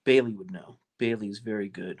 Bailey would know. Bailey's very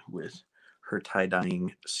good with her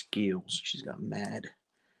tie-dyeing skills. She's got mad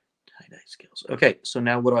tie-dye skills. Okay, so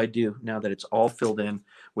now what do I do now that it's all filled in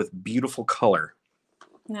with beautiful color?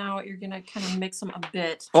 Now you're gonna kind of mix them a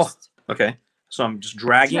bit. Oh, okay. So I'm just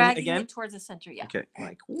dragging again it towards the center. Yeah. Okay,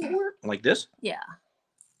 like this. Yeah.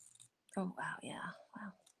 Oh wow! Yeah.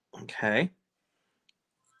 Wow. Okay.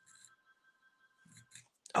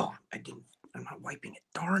 Oh, I'm not wiping it.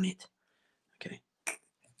 Darn it. Okay.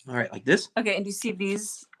 All right, like this. Okay, and do you see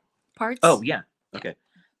these parts? Oh yeah. Okay.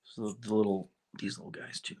 So these little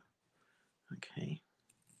guys too. Okay.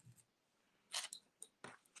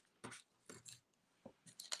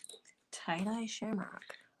 Tie-dye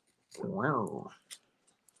shamrock. Wow.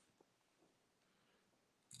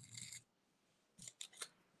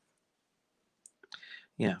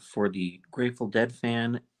 Yeah, for the Grateful Dead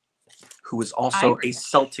fan who is also a Irish.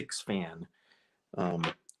 Celtics fan,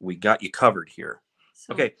 we got you covered here.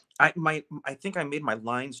 So, Okay, I think I made my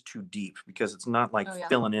lines too deep because it's not like Oh, yeah.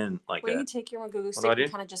 filling in like well, you that. can take your McGoo do I stick do?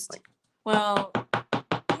 and kind of just, Like- well,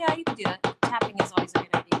 yeah, you can do that. Tapping is always a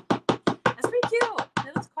good idea. That's pretty cute.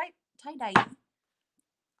 That looks quite tie-dye.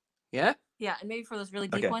 Yeah. Yeah, and maybe for those really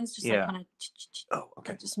deep Okay, ones, just yeah. like kind of Oh,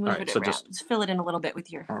 okay. just move All right, it so around. just Just fill it in a little bit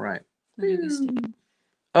with your all right. McGoo stick.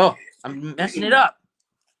 Oh, I'm messing it up.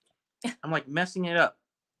 I'm like messing it up.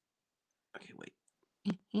 Okay, wait.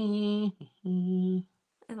 It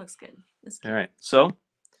looks good. That's All good. right, so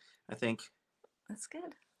I think. That's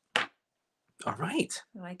good. All right.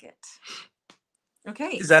 I like it.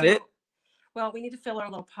 Okay. Is that it? Well, we need to fill our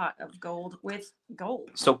little pot of gold with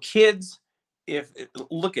gold. So kids, if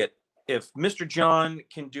Mr. John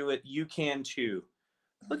can do it, you can too.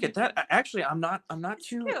 Look at that. Actually, I'm not It's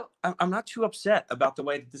too cute. I'm not too upset about the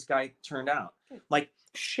way that this guy turned out. Like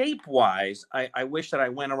shape wise, I wish that I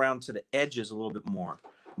went around to the edges a little bit more.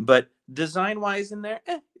 But design wise in there,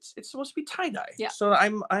 it's supposed to be tie dye. Yeah. So I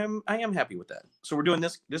am happy with that. So we're doing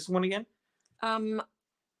this one again.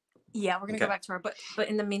 Yeah, we're gonna Okay. go back to our but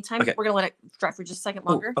in the meantime, Okay. we're gonna let it dry for just a second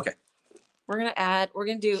longer. Ooh, okay. We're gonna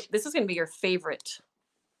do this is gonna be your favorite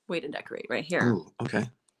way to decorate right here. Ooh, okay.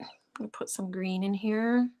 I'm gonna put some green in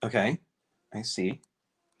here Okay. I see.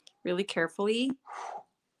 really carefully.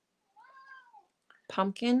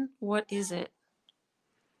 Pumpkin, what is it?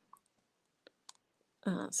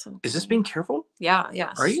 Is this being careful? Yeah,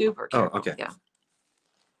 Are you? super Oh, careful. okay. Yeah.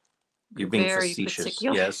 You're being Very facetious.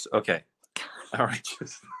 particular. Yes. Okay. All right.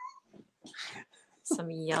 Some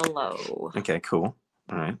yellow. Okay, cool.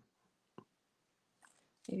 All right.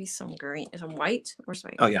 Maybe some green. Some white. Where's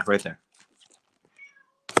white? Oh yeah, right there.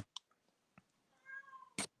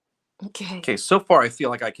 Okay. Okay, so far I feel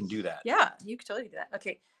like I can do that. Yeah, you can totally do that.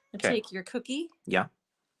 Okay. Now Okay. take your cookie. Yeah.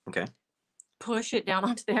 Okay. Push it down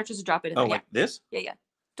onto there. Just drop it in Oh, there. like this? Yeah.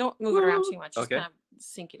 Don't move it around too much. Just Okay. kind of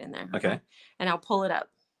sink it in there. Okay. And I'll pull it up.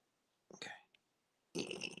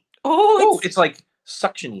 Okay. Oh, it's like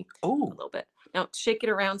suctiony. a Oh. little bit. Now shake it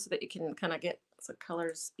around so that you can kind of get the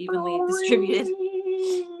colors evenly distributed.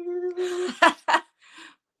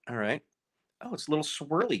 All right. Oh, it's a little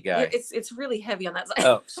swirly guy. It's really heavy on that side.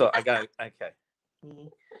 Oh, so I got it. Okay.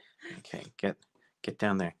 Okay, get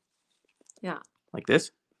down there. Yeah. Like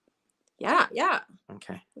this? Yeah.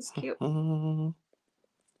 Okay. It's cute.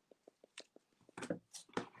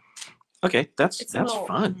 Okay, that's It's a little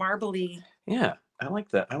fun. marbly. Yeah, I like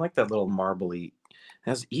that. I like that little marbly.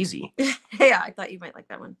 That's easy. Yeah, I thought you might like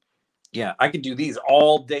that one. Yeah, I could do these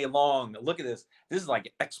all day long. Look at this. This is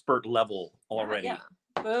like expert level already. Yeah.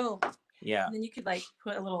 Boom. Yeah. And then you could like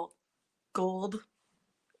put a little gold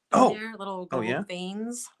in there, little Oh, gold yeah?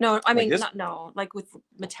 veins. No, I mean this? like with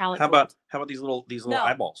metallic. How gold. about these little No.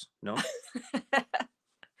 eyeballs? No.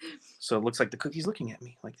 So it looks like the cookie's looking at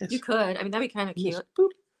me like this. You could. I mean, that'd be kind of cute. Just boop,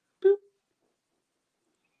 boop.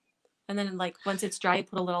 And then like once it's dry, you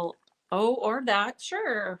put a little or that.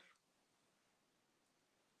 Sure.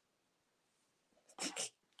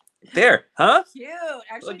 There, huh? Cute.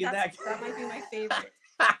 Actually, Look at that might be my favorite.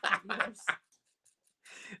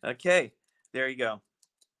 Okay, there you go.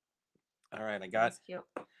 All right, I got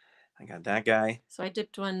that guy. So I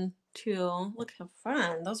dipped one too. Look how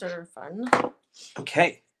fun. Those are fun.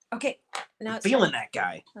 Okay. Okay. Now I'm feeling that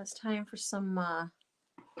guy. Now it's time for some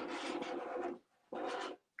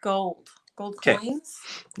gold Okay. coins.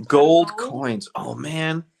 Gold coins. Oh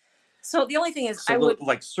man. So the only thing is, So I would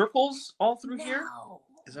like circles all through here. No.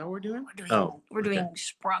 Is that what we're doing? We're doing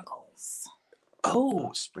sprinkles.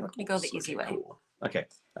 Oh, sprinkles. Let me go the easy way. Cool. Okay,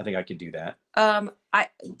 I think I could do that.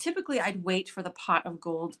 I'd wait for the pot of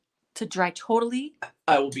gold to dry totally.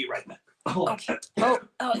 I will be right back. Hold on. Okay.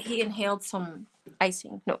 Oh, he inhaled some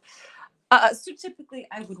icing. No. So typically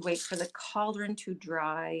I would wait for the cauldron to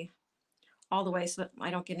dry all the way so that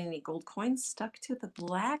I don't get any gold coins stuck to the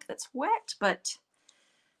black that's wet. But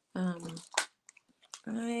we're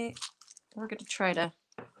going to try to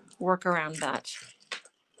work around that.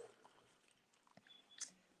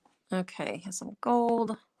 Okay, have some gold.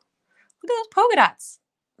 Look at those polka dots.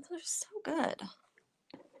 Those are so good.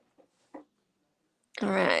 All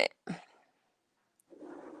right.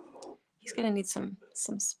 He's gonna need some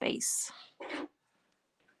space.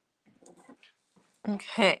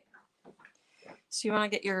 Okay. So you want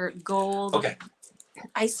to get your gold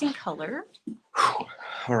icing color.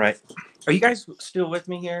 All right. Are you guys still with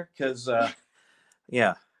me here? Because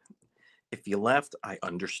yeah, if you left, I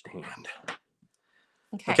understand.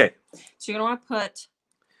 Okay. Okay. So you're gonna want to put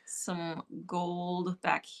some gold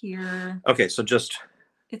back here. Okay. So just.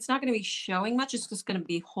 It's not going to be showing much. It's just going to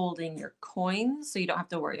be holding your coins, so you don't have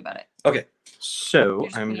to worry about it. Okay. So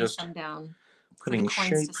You're I'm putting just some down putting for the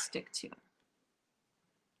coins shape. to stick to.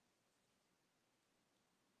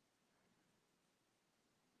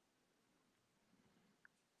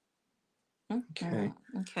 Okay.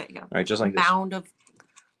 Okay. Yeah. All right. Just like this. Mound of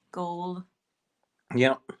gold.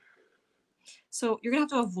 Yeah. So you're gonna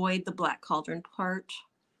have to avoid the Black Cauldron part.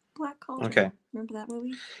 Black Cauldron. Okay. Remember that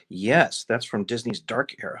movie? Yes, that's from Disney's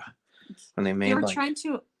Dark Era when they made. They were like, trying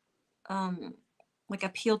to, like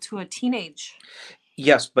appeal to a teenage.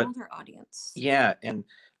 Yes, but older audience. yeah, and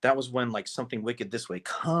that was when like Something Wicked This Way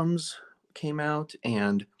Comes came out,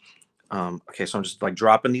 and okay, so I'm just like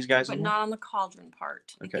dropping these guys But in not on the cauldron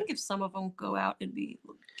part. Okay. I think if some of them go out, it'd be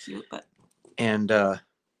cute. But and do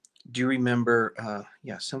you remember?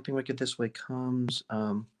 Yeah, Something Wicked This Way Comes.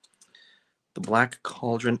 The Black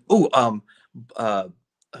Cauldron. Oh,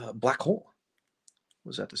 Black Hole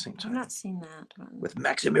was at the same I've time not seen that one. with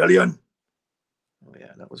Maximilian. Oh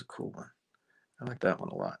yeah, that was a cool one. I like that one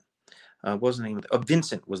a lot. What was the name of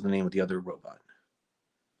Vincent was the name of the other robot.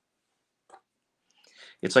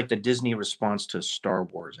 It's like the Disney response to Star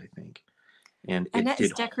Wars, I think. And it Annette did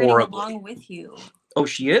is decorating horribly. along with you. Oh,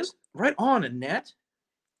 she is? Right on, Annette.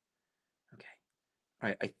 Okay. All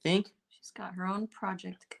right, I think She's got her own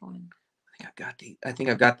project going. I think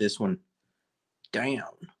I've got this one down.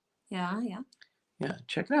 Yeah. Yeah,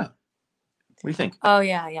 check it out. What do you think? Oh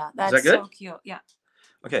yeah. That's that good? so cute. Yeah.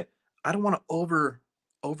 Okay. I don't want to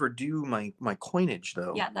overdo my coinage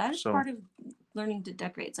though. Yeah, that is part of learning to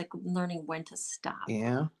decorate. It's like learning when to stop.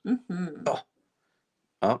 Yeah. Mm-hmm.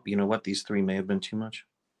 Oh, you know what? These 3 may have been too much.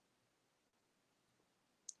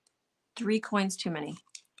 3 coins too many.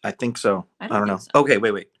 I think so. I don't know. So. Okay,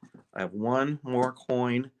 wait. I have 1 more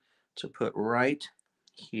coin to put right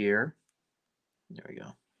here. There we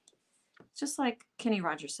go. It's just like Kenny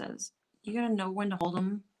Rogers says, you gotta know when to hold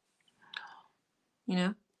them. You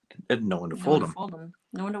know? And know when to fold them.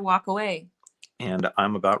 Know when to walk away. And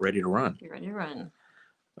I'm about ready to run. You're ready to run.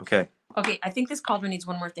 Okay. Okay, I think this cauldron needs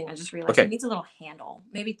one more thing. I just realized it needs a little handle.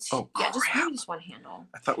 Maybe 2. Oh, yeah, just 1 handle.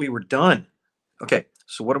 I thought we were done. Okay,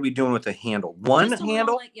 so what are we doing with the handle? One just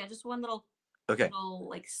handle? Little, just one little. Okay. Little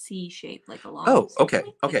like C shape, like along. Oh, okay.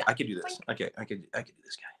 Okay, I can do this. Okay, I could do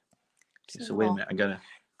this guy. Okay, so wait a minute. I gotta.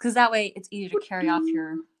 Because that way it's easier to carry off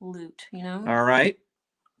your loot. You know. All right.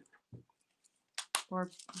 Or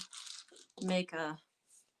make a.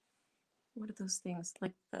 What are those things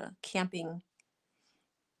like the camping?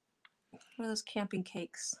 What are those camping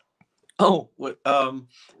cakes? Oh, what?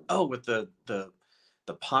 With the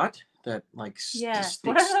pot that like yes.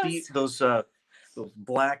 those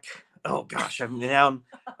black. Oh gosh, I'm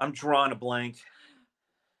drawing a blank.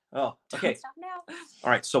 Oh, okay. Don't stop now. All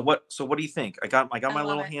right. So what do you think? I got my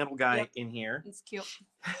little handle guy in here. It's cute.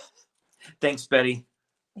 Thanks, Betty.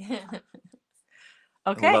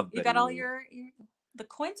 Okay, you got all your the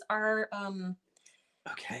coins are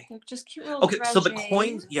okay. They're just cute little so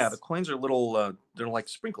the coins are little they're like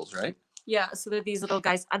sprinkles, right? Yeah, so they're these little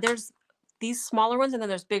guys. There's these smaller ones and then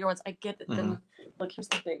there's bigger ones. I get that. Then look, here's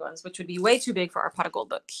the big ones, which would be way too big for our pot of gold,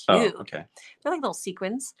 but cute. Oh, okay. They're like little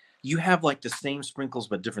sequins. You have like the same sprinkles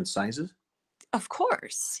but different sizes? Of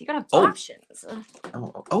course. You gotta have options.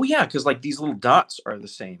 Oh yeah, because like these little dots are the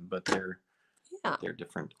same, but they're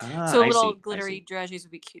different. So little glittery dragées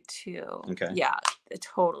would be cute too. Okay. Yeah,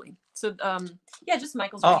 totally. So just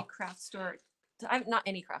Michael's craft store. I'm not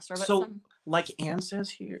any craft store, but some. Like Anne says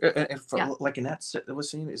here, like Annette was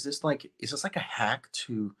saying, is this like a hack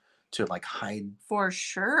to like hide for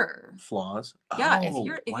sure flaws? Yeah, if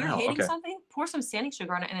you're hating something, pour some standing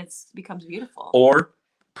sugar on it and it becomes beautiful. Or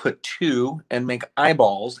put 2 and make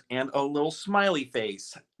eyeballs and a little smiley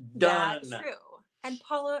face. Done. That's true. And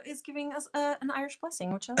Paula is giving us an Irish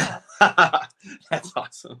blessing, which I love. That's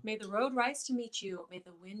awesome. May the road rise to meet you. May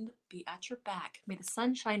the wind be at your back. May the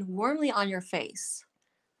sun shine warmly on your face.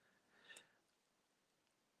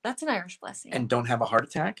 That's an Irish blessing. And don't have a heart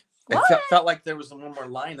attack? What? It felt like there was one more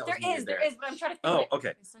line that there was there is, but I'm trying to think. Oh, okay.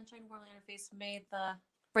 May the sun shine warmly on your face. May the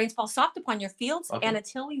rains fall soft upon your fields. Okay. And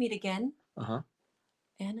until we meet again. Uh-huh.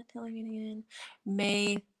 And until we meet again.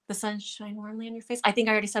 May the sun shine warmly on your face. I think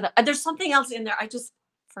I already said that. There's something else in there. I just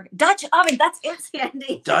forgot. Dutch oven. That's it,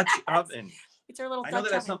 Sandy. Dutch oven. It's our little Dutch oven. I know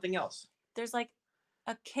that has something else. There's like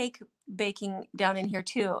a cake baking down in here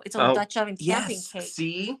too. It's a little Dutch oven camping cake.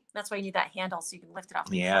 See? That's why you need that handle so you can lift it off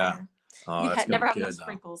the fire. Oh, you that's never have good, enough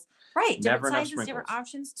sprinkles. Right. Never different sizes, different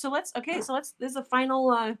options. So let's this is a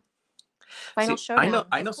final Final See, showdown.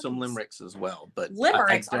 I of know some cookies. limericks as well, but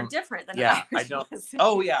Limericks I are don't. different than Yeah, I Irish don't. whiskey.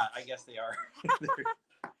 Oh yeah, I guess they are.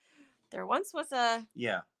 There once was a.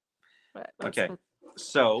 Yeah. What's Okay. the-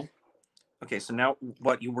 So, so now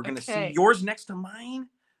what you were gonna see Okay. yours next to mine?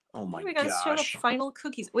 Oh my We gotta show the gosh. final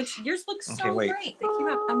cookies, which yours look Okay, so wait. great. They came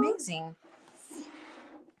out amazing.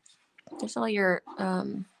 There's all your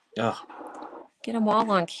Oh, get them all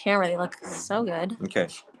on camera. They look so good. okay.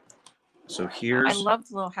 So I here's love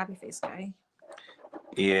the little happy face guy.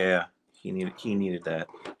 yeah. He needed that.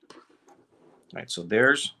 All right. So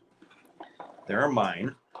there are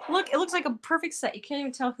mine. Look, it looks like a perfect set. You can't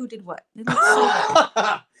even tell who did what. It looks so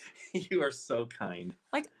good. You are so kind.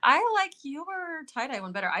 Like I like your tie-dye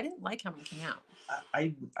one better. I didn't like how mine came out.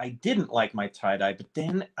 I didn't like my tie-dye, but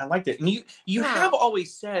then I liked it. And you Yeah. have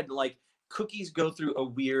always said like cookies go through a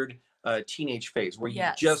weird teenage phase where you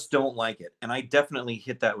just don't like it. And I definitely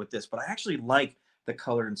hit that with this, but I actually like the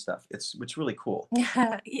color and stuff. It's really cool.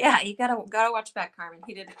 Yeah, you gotta watch back, Carmen.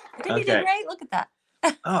 He did Okay. great. Look at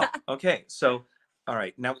that. Oh, okay. So all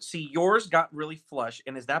right. Now see, yours got really flush.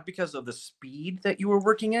 And is that because of the speed that you were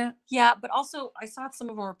working at? Yeah, but also I saw some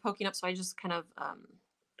of them were poking up, so I just kind of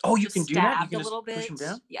Oh, you just can do that? You stabbed can a just little push bit. them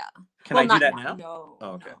down? Yeah. Can I do that now? No. Oh,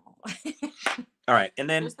 okay. No. All right. And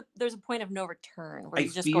then there's a point of no return where I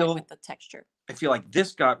you're just going feel- with the texture. I feel like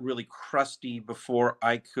this got really crusty before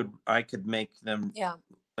I could make them. Yeah.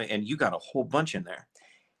 And you got a whole bunch in there.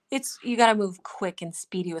 You got to move quick and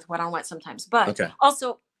speedy with wet on wet sometimes. But Okay.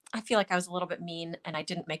 also, I feel like I was a little bit mean and I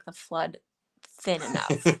didn't make the flood thin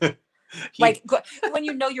enough. Like when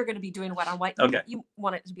you know you're going to be doing wet on wet, Okay. you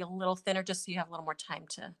want it to be a little thinner just so you have a little more time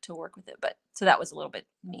to work with it. But so that was a little bit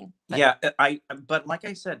mean. But, Yeah, but like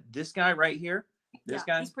I said, this guy right here, this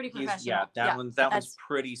guy, he's pretty professional. yeah, that one's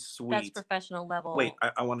pretty sweet. That's professional level. Wait,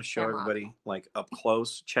 I want to show camera. everybody like up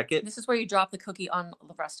close. Check it. This is where you drop the cookie on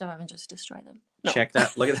the rest of them and just destroy them. No. Check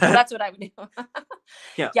that. Look at that. That's what I would do.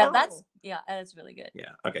 Yeah. Yeah, that's really good.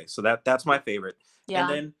 Yeah. Okay, so that's my favorite. Yeah. And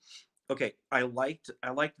then, okay, I liked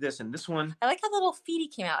this and this one. I like how the little feety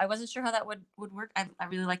came out. I wasn't sure how that would work. I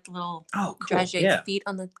really liked the little Oh, cool. dragé feet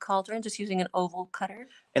on the cauldron, just using an oval cutter.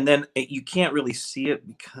 And then you can't really see it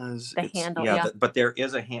because The handle, but there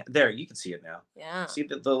is a hand there. You can see it now. Yeah. See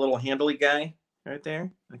the little handly guy right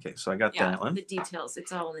there. Okay, so I got that one. The details.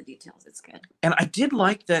 It's all in the details. It's good. And I did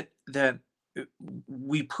like that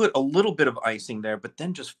we put a little bit of icing there, but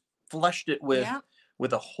then just flushed it with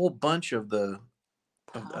a whole bunch of the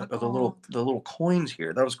little coins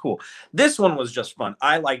here. That was cool. This one was just fun.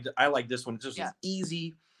 I liked this one. This was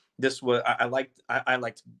easy. This was I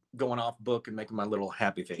liked going off book and making my little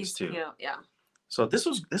happy face too. Yeah. So this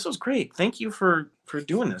was great. Thank you for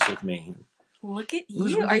doing this with me. Look at you.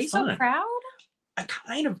 Really Are you fun. so proud? I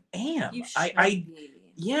kind of am. You should be.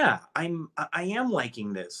 Yeah, I am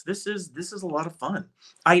liking this. This is a lot of fun.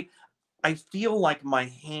 I feel like my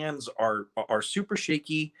hands are super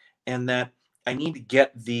shaky and that I need to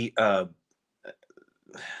get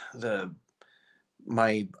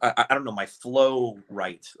my flow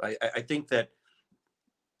right. I think that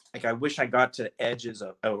like I wish I got to the edges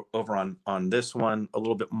over on this one a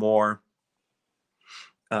little bit more.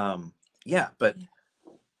 But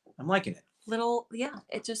I'm liking it.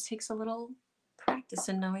 It just takes a little practice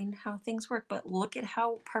in knowing how things work. But look at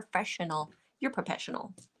how professional you're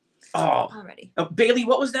professional. Oh, already. Bailey,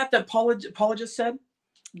 what was that Paula just said?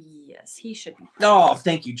 Yes, he should be. Oh,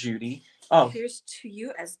 thank you, Judy. Oh, here's to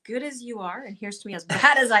you as good as you are, and here's to me as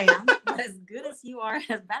bad as I am. But as good as you are, and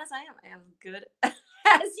as bad as I am good as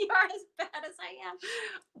you are, as bad as I am.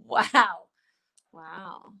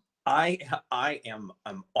 Wow.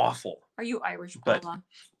 I'm awful. Are you Irish, but Paula?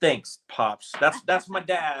 Thanks, Pops. That's my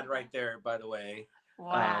dad right there, by the way.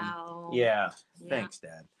 Wow. Yeah. Thanks,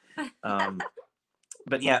 Dad.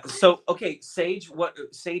 But yeah, so okay, Sage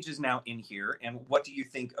is now in here, and what do you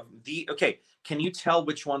think of can you tell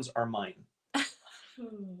which ones are mine?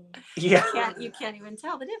 Yeah. You can't even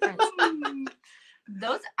tell the difference.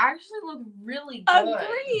 Those actually look really good.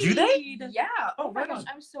 Agreed. Do they? Yeah. Oh my gosh,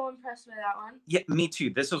 I'm so impressed with that one. Yeah, me too.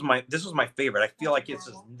 This was my favorite. I feel like it's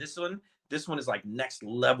just this one is like next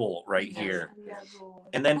level right here.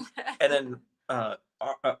 And then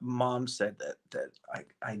Mom said that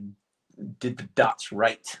I did the dots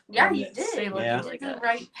right. Yeah, you did. They look Yeah. You did the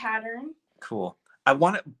right pattern. Cool. I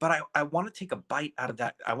want to take a bite out of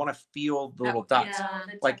that. I want to feel the little dots. Yeah,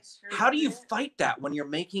 the Like, texture how do you of it. fight that when you're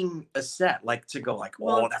making a set? Like to go like,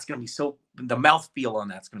 Well, that's gonna be so. The mouthfeel on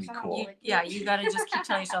that's gonna be cool. You gotta just keep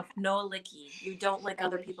telling yourself, no licky. You don't lick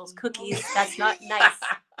other people's cookies. That's not nice.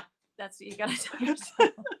 That's what you gotta tell yourself.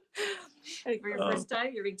 I think for your first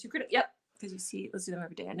time, you're being too critical. Yep. because you see, let's do them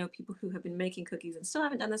every day. I know people who have been making cookies and still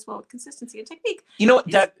haven't done this well with consistency and technique. You know what?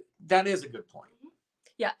 That is a good point.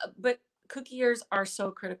 Yeah, but cookiers are so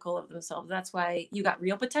critical of themselves. That's why you got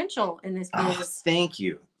real potential in this Oh, business. thank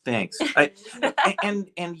you. Thanks. And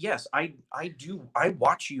yes, I do. I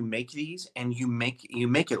watch you make these, and you make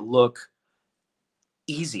it look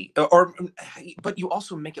easy, but you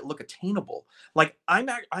also make it look attainable. Like I'm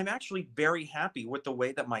actually very happy with the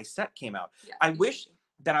way that my set came out. Yeah, I wish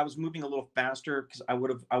that I was moving a little faster, because I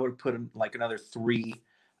would have put in like another 3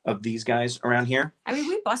 of these guys around here. I mean,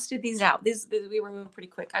 we busted these out. We were moving pretty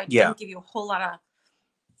quick. I Yeah. didn't give you a whole lot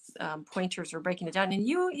of pointers or breaking it down, and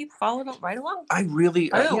you followed it right along. I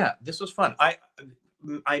really, Oh. yeah, this was fun.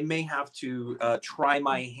 I may have to try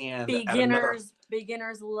my hand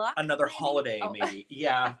Beginner's luck. another maybe? holiday, Oh. maybe.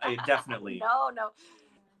 Yeah, definitely. No.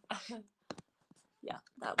 Yeah,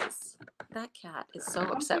 that cat is so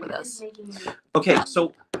upset with us. Okay,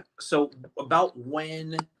 so about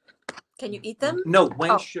when? Can you eat them? No,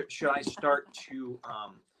 when Oh. should I start to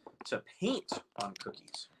paint on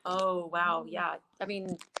cookies? Oh wow, yeah. I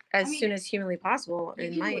mean, as soon as humanly possible.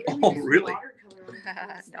 In my Oh, really? No.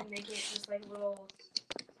 And make it just like little.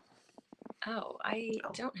 Oh, I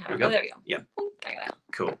don't have There it. we go. Oh, there we go. Yeah. I got it.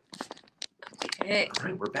 Cool. Okay. All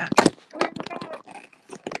right, we're back.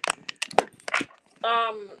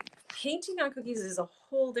 Painting on cookies is a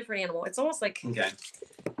whole different animal. It's almost like Okay.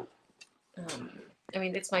 I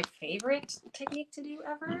mean, it's my favorite technique to do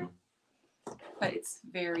ever, but it's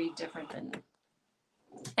very different than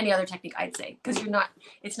any other technique, I'd say, because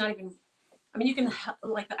it's not even, I mean, you can,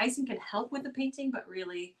 like, the icing can help with the painting, but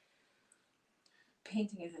really,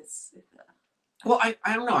 painting is Well, I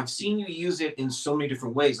don't know. I've seen you use it in so many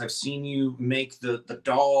different ways. I've seen you make the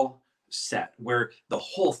doll set where the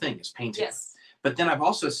whole thing is painted. yes. But then I've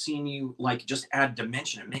also seen you like just add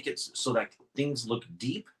dimension and make it so that things look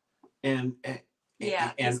deep and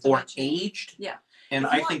Yeah, and it's or dimension. aged. Yeah. And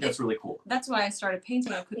If you I want- think that's really cool. That's why I started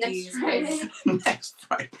painting on cookies. Next Friday. Next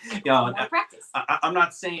Friday. You know, More practice. I'm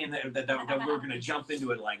not saying that we're going to jump into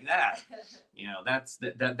it like that. You know,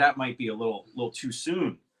 that might be a little too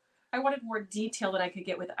soon. I wanted more detail that I could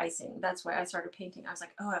get with icing. That's why I started painting. I was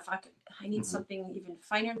like, oh, if I need something even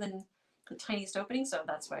finer than the tiniest opening. So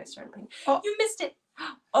that's why I started painting. Oh. You missed it.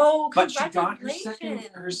 Oh, But she got congratulations.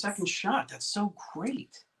 her second shot. That's so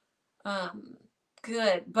great.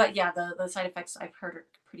 Good. But yeah, the side effects I've heard are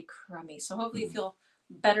pretty crummy. So hopefully you feel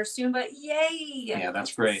better soon. But yay! Yeah,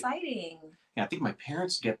 that's great. Exciting. Yeah, I think my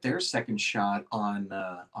parents get their second shot on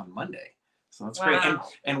Monday. So that's great.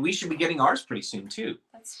 And we should be getting ours pretty soon too.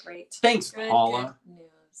 That's great. Thanks, Good, Paula. good news.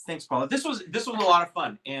 Thanks, Paula. This was a lot of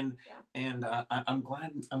fun, and I'm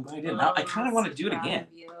glad I did. Now I kind of want to do it again.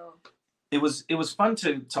 It was fun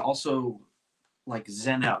to also like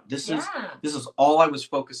zen out. This is all I was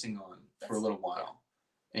focusing on for a little while,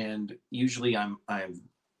 and usually I'm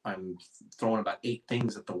throwing about 8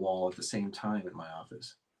 things at the wall at the same time in my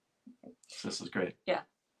office. So this is great. Yeah,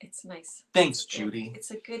 it's nice. Thanks, It's good. Judy.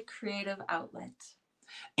 It's a good creative outlet.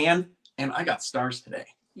 And I got stars today.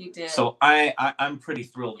 You did. So I'm pretty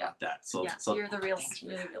thrilled about that. So yeah, so you're the real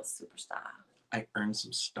superstar. I earned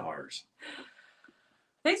some stars.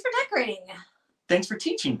 Thanks for decorating. Thanks for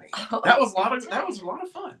teaching me. Oh, That was a lot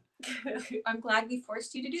of fun. I'm glad we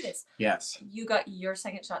forced you to do this. Yes. You got your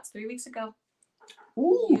second shots 3 weeks ago.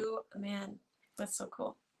 Ooh. Man, that's so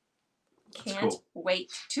cool. That's Can't cool.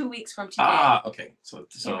 wait. 2 weeks from today. Okay. So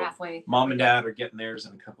You're halfway. mom and dad are getting theirs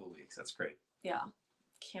in a couple of weeks. That's great. Yeah.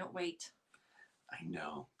 Can't wait. I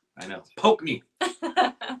know. Poke me.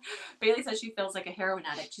 Bailey says she feels like a heroin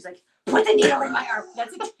addict. She's like, put the needle in my arm.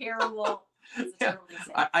 That's a terrible thing to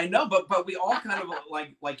say. I know, but we all kind of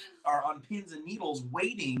like are on pins and needles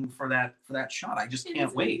waiting for that shot. I just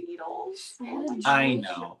can't wait. Needles. I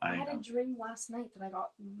know. I had a dream last night that I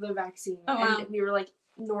got the vaccine, Oh, wow. and we were like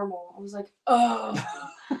normal. I was like, oh,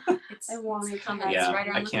 I want to come back. It's Yeah, right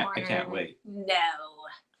around I the can't corner. wait. No.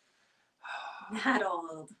 Not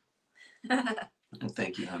old.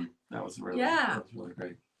 Thank you, hon. That was really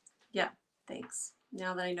great. Thanks.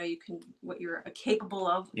 Now that I know what you're capable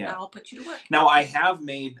of, Yeah. I'll put you to work. Now I've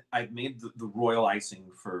made the royal icing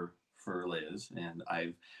for Liz, and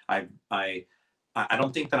I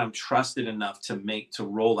don't think that I'm trusted enough to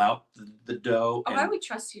roll out the dough. Oh, and I would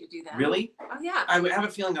trust you to do that. Really? Oh yeah. I would have a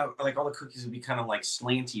feeling like all the cookies would be kind of like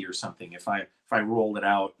slanty or something if I rolled it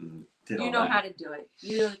out and did all that. You know how to do it.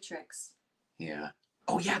 You know the tricks. Yeah.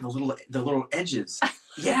 Oh yeah, the little edges.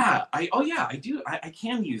 Yeah. I do. I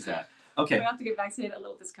can use that. Okay. We have to get vaccinated. A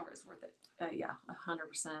little discomfort is worth it. Yeah,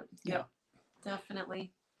 100%. Yep.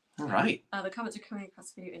 Definitely. All right. The comments are coming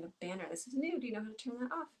across the video in a banner. This is new. Do you know how to turn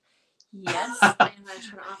that off? Yes, I am gonna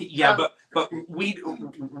turn it off. Yeah, Oh, but we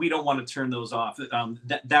don't want to turn those off.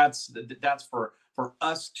 That's for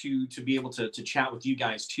us to be able to chat with you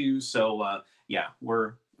guys too. So yeah,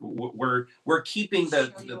 we're keeping Show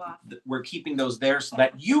you off. we're keeping those there so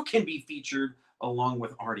that you can be featured along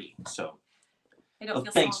with Arty. So I don't well,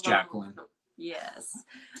 feel thanks, so alone. Jacqueline. Yes.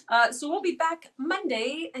 So we'll be back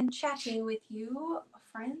Monday and chatting with you,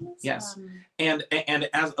 friends. Yes. And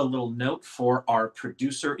as a little note for our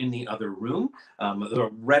producer in the other room, the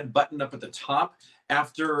red button up at the top.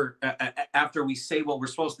 After we say what we're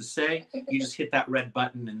supposed to say, you just hit that red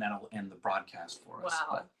button and that'll end the broadcast for us. Wow.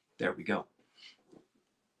 But there we go.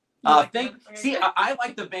 You like See, I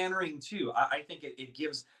like the bannering too. I think it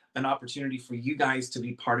gives an opportunity for you guys to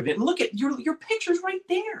be part of it. And look at your picture's right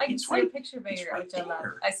there. I can It's see right. a picture bigger, right which I love.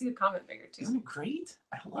 there. I see the comment bigger too. Isn't it great?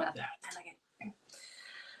 I love Yeah, that. I like it.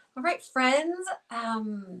 All right, friends.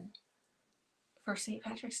 For St.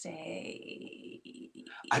 Patrick's Day.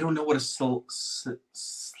 I don't know what a slanty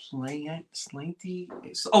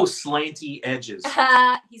is. Oh, slanty edges.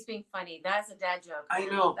 He's being funny. That's a dad joke. I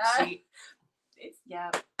know. See, It's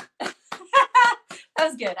that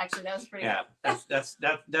was good. Actually, that was pretty. yeah,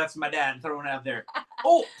 that's my dad throwing out there.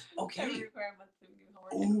 Oh, okay. Good.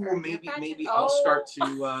 Oh, maybe I'll start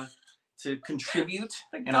to contribute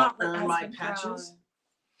and I'll earn my patches.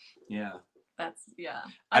 Yeah.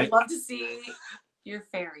 I'd love to see your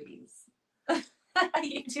fairies.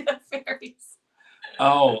 You do the fairies.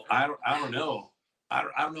 Oh, I don't know. I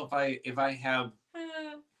don't know if I have.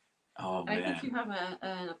 Oh I man. think you have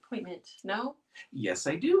an appointment. No? Yes,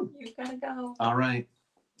 I do. You gotta go. All right.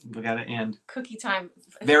 We gotta end. Cookie time.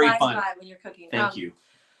 It Very flies fun. by when you're cooking. Thank you.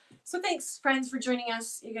 So thanks, friends, for joining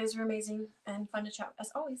us. You guys are amazing and fun to chat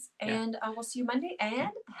as always. Yeah. And we'll see you Monday. And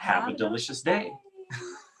Have a delicious day.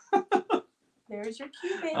 There's your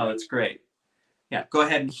cue, baby. Oh, that's great. Yeah, go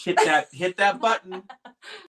ahead and hit that button.